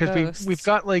weird because we've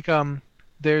got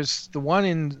there's the one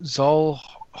in Zul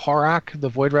Horak, the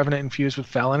Void Revenant infused with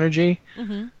Fel energy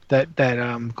that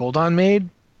Gul'dan made.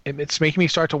 It's making me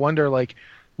start to wonder.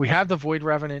 We have the Void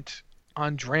Revenant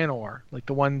on Draenor,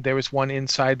 there was one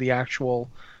inside the actual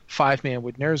 5-man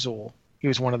with Ner'zhul. He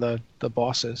was one of the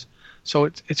bosses. So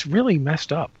it's really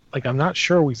messed up. I'm not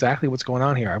sure exactly what's going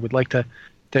on here. I would like to.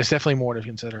 There's definitely more to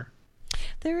consider.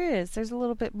 There is. There's a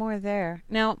little bit more there.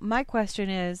 Now, my question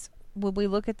is, will we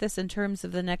look at this in terms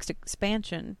of the next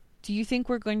expansion? Do you think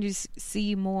we're going to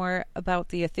see more about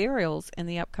the Ethereals in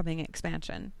the upcoming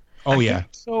expansion? Oh, yeah.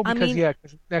 So, because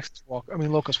next Walker.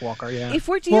 Locust Walker, yeah. If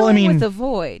we're dealing with the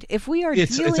Void, if we are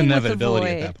it's inevitability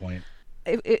at that point.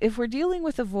 If we're dealing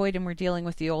with the Void and we're dealing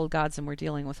with the old gods and we're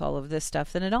dealing with all of this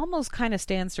stuff, then it almost kind of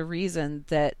stands to reason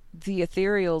that the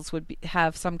Ethereals would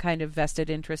have some kind of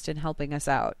vested interest in helping us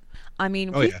out.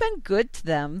 We've been good to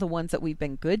them, the ones that we've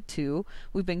been good to.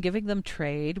 We've been giving them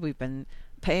trade. We've been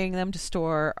paying them to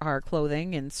store our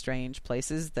clothing in strange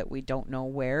places that we don't know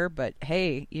where, but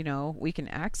hey, we can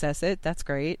access it. That's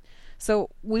great.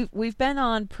 So we've been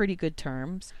on pretty good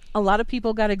terms. A lot of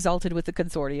people got exalted with the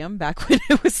consortium back when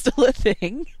it was still a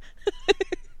thing.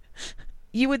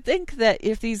 You would think that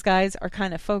if these guys are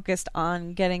kind of focused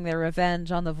on getting their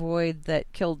revenge on the Void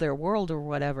that killed their world or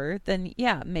whatever, then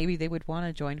yeah, maybe they would want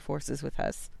to join forces with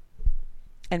us.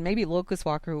 And maybe Locust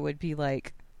Walker would be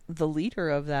the leader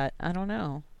of that. I don't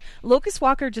know. Locust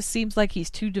Walker just seems like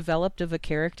he's too developed of a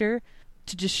character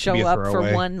to just show up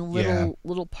for one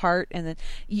little part, and then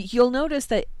you'll notice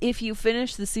that if you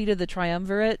finish the Seat of the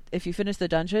Triumvirate, if you finish the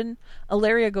dungeon,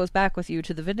 Alaria goes back with you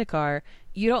to the Vindicar.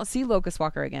 You don't see Locust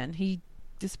Walker again. He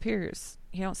disappears.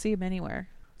 You don't see him anywhere.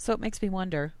 So it makes me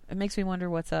wonder. It makes me wonder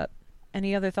what's up.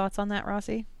 Any other thoughts on that,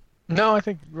 Rossi? No, I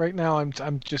think right now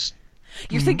I'm just.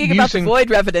 You're thinking about the Void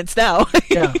Revenants now.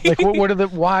 Yeah,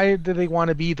 why do they want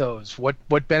to be those? What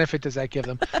benefit does that give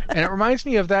them? And it reminds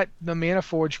me of the Mana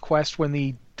Forge quest when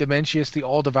the Dementius, the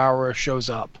All Devourer, shows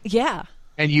up. Yeah.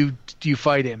 And you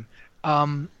fight him.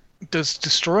 Does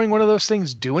destroying one of those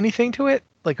things do anything to it?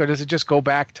 Or does it just go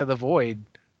back to the Void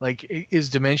Like, is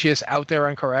Dimensius out there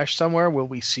on Koresh somewhere? Will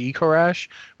we see Koresh?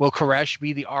 Will Koresh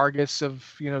be the Argus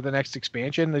of, the next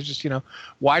expansion? There's just,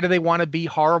 why do they want to be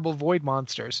horrible void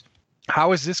monsters?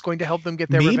 How is this going to help them get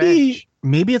their revenge?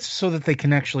 Maybe it's so that they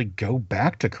can actually go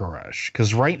back to Koresh.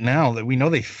 Because right now that we know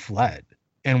they fled.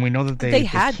 And we know that they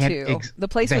had to. The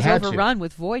place was overrun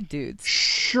with void dudes.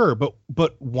 Sure, but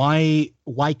why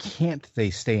can't they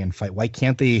stay and fight? Why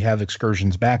can't they have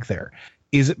excursions back there?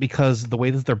 Is it because the way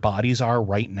that their bodies are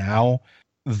right now,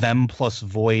 them plus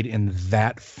void in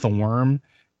that form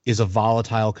is a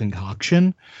volatile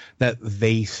concoction that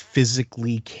they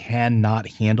physically cannot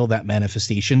handle that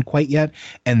manifestation quite yet,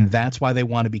 and that's why they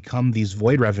want to become these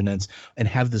void revenants and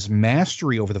have this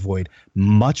mastery over the void,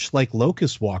 much like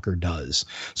Locust Walker does,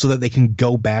 so that they can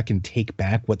go back and take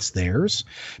back what's theirs?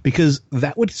 Because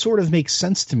that would sort of make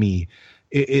sense to me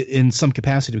in some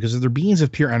capacity, because they're beings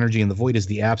of pure energy and the void is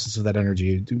the absence of that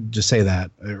energy. Just say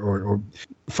that, or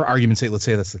for argument's sake, let's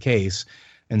say that's the case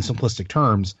in simplistic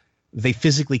terms. They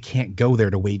physically can't go there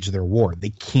to wage their war. They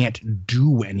can't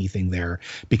do anything there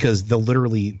because they'll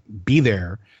literally be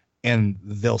there and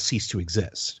they'll cease to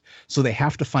exist. So they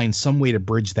have to find some way to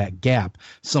bridge that gap,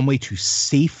 some way to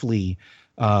safely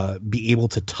be able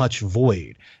to touch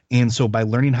void. And so by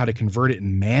learning how to convert it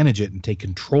and manage it and take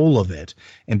control of it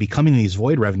and becoming these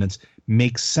void revenants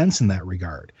makes sense in that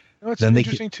regard. It's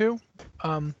interesting too.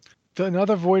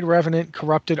 Another void revenant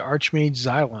corrupted Archmage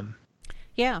Xylem.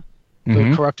 Yeah.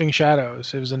 The Corrupting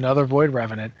Shadows. It was another Void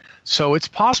Revenant. So it's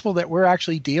possible that we're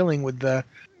actually dealing with the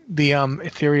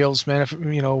ethereals,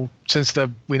 since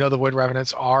we know the Void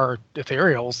Revenants are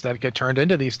ethereals that get turned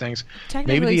into these things.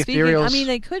 Technically speaking, ethereals, I mean,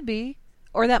 they could be.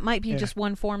 Or that might be just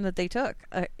one form that they took.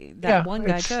 One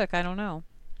guy took. I don't know.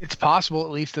 It's possible, at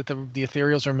least, that the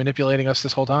ethereals are manipulating us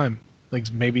this whole time.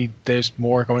 Like, maybe there's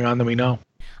more going on than we know.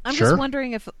 I'm just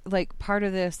wondering if, like, part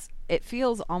of this, it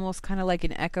feels almost kind of like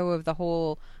an echo of the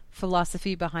whole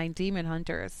philosophy behind Demon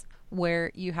Hunters, where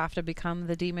you have to become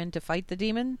the demon to fight the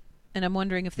demon. And I'm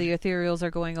wondering if the ethereals are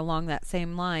going along that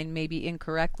same line, maybe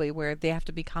incorrectly, where they have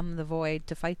to become the void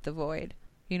to fight the void.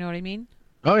 You know what I mean?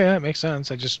 Oh yeah, it makes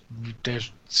sense.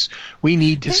 We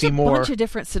need to see more. There's a bunch of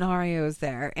different scenarios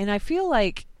there, and I feel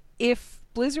like if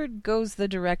Blizzard goes the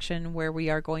direction where we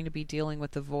are going to be dealing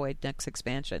with the void next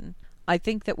expansion, I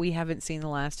think that we haven't seen the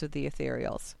last of the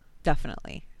ethereals.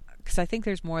 Definitely, because I think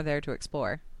there's more there to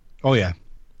explore. Oh, yeah.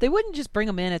 They wouldn't just bring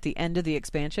them in at the end of the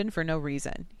expansion for no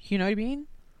reason. You know what I mean?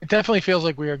 It definitely feels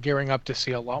like we are gearing up to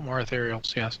see a lot more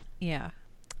ethereals, yes. Yeah.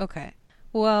 Okay.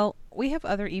 Well, we have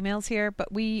other emails here,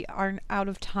 but we are out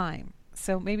of time.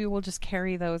 So maybe we'll just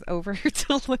carry those over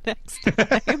till the next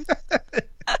time.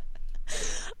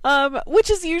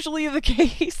 Which is usually the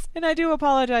case. And I do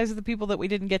apologize to the people that we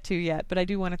didn't get to yet, but I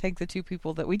do want to thank the two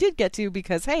people that we did get to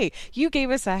because, hey, you gave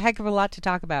us a heck of a lot to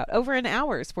talk about. Over an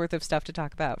hour's worth of stuff to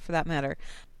talk about, for that matter.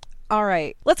 All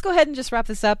right, let's go ahead and just wrap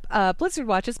this up. Blizzard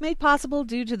Watch is made possible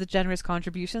due to the generous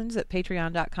contributions at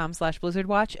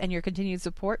patreon.com/BlizzardWatch, and your continued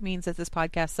support means that this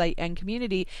podcast site and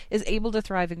community is able to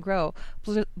thrive and grow.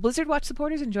 Blizzard Watch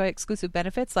supporters enjoy exclusive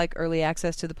benefits like early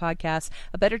access to the podcast,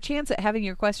 a better chance at having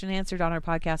your question answered on our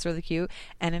podcast or the queue,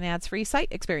 and an ads-free site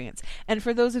experience. And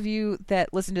for those of you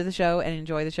that listen to the show and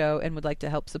enjoy the show and would like to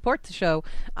help support the show,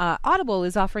 Audible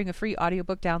is offering a free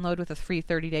audiobook download with a free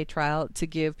 30-day trial to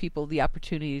give people the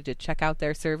opportunity to check out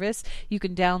their service. You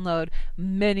can download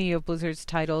many of Blizzard's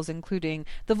titles, including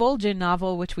the Vol'jin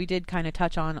novel, which we did kind of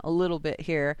touch on a little bit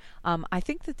here. I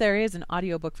think that there is an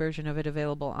audiobook version of it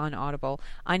available on Audible.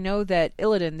 I know that the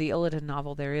Illidan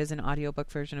novel, there is an audiobook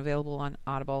version available on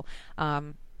Audible.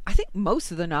 I think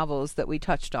most of the novels that we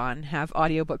touched on have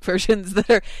audiobook versions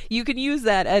you can use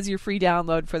that as your free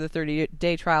download for the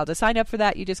 30-day trial. To sign up for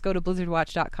that, you just go to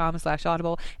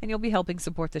blizzardwatch.com/audible and you'll be helping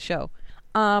support the show.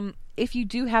 If you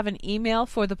do have an email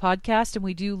for the podcast, and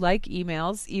we do like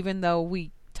emails, even though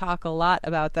we talk a lot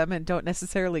about them and don't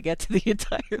necessarily get to the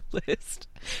entire list,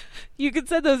 you can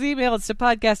send those emails to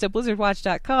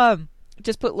podcast@blizzardwatch.com.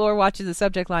 Just put Lore Watch in the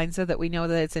subject line so that we know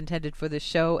that it's intended for this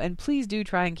show, and please do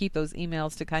try and keep those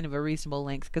emails to kind of a reasonable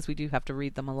length because we do have to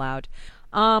read them aloud.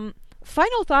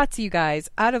 Final thoughts, you guys.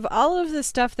 Out of all of the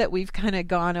stuff that we've kind of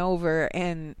gone over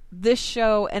in this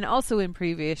show and also in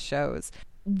previous shows,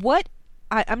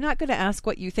 I'm not going to ask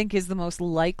what you think is the most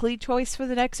likely choice for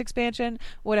the next expansion.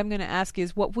 What I'm going to ask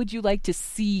is, what would you like to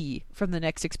see from the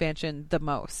next expansion the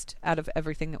most out of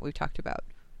everything that we've talked about?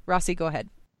 Rossi, go ahead.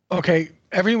 Okay,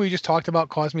 everything we just talked about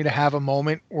caused me to have a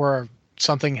moment where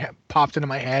something popped into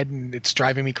my head and it's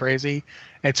driving me crazy.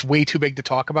 It's way too big to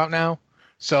talk about now.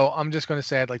 So I'm just going to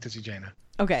say I'd like to see Jaina.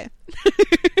 Okay.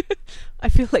 I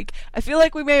feel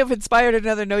like we may have inspired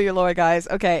another Know Your Lore, guys.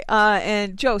 Okay,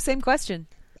 and Joe, same question.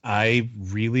 I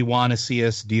really want to see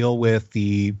us deal with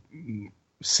the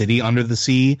city under the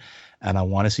sea, and I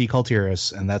want to see Kul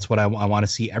Tiras, and that's what I want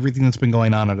to see everything that's been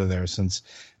going on under there since.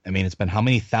 I mean, it's been how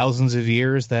many thousands of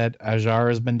years that Ajar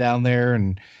has been down there,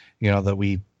 and that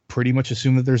we pretty much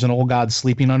assume that there's an old god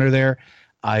sleeping under there.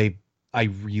 I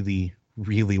really,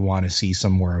 really want to see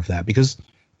some more of that because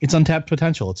it's untapped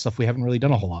potential. It's stuff we haven't really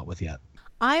done a whole lot with yet.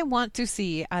 I want to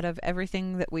see out of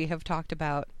everything that we have talked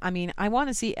about. I mean, I want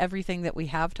to see everything that we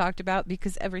have talked about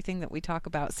because everything that we talk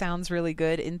about sounds really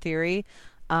good in theory.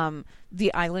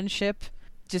 The island ship,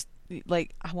 just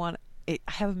like I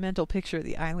have a mental picture of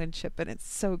the island ship and it's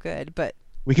so good, but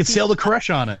we could sail the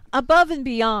Koresh on it. Above and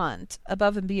beyond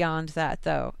that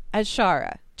though,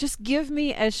 Azshara. Just give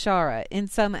me Azshara in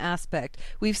some aspect.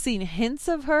 We've seen hints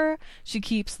of her. She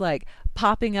keeps like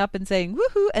popping up and saying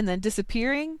woohoo and then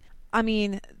disappearing. I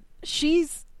mean,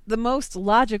 she's the most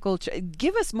logical.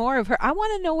 Give us more of her. I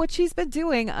want to know what she's been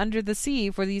doing under the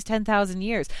sea for these 10,000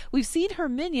 years. We've seen her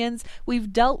minions.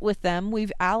 We've dealt with them.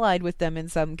 We've allied with them in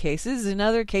some cases. In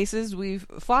other cases, we've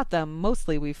fought them.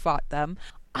 Mostly we've fought them.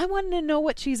 I want to know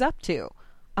what she's up to.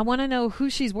 I want to know who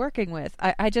she's working with.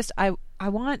 I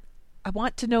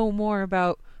want to know more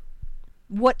about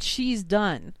what she's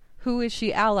done. Who is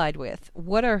she allied with?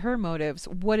 What are her motives?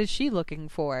 What is she looking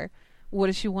for? What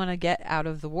does she want to get out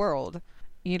of the world?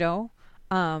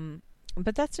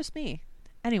 But that's just me.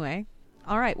 Anyway,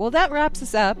 all right. Well, that wraps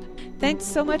us up. Thanks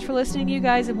so much for listening, you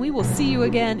guys, and we will see you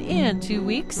again in 2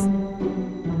 weeks.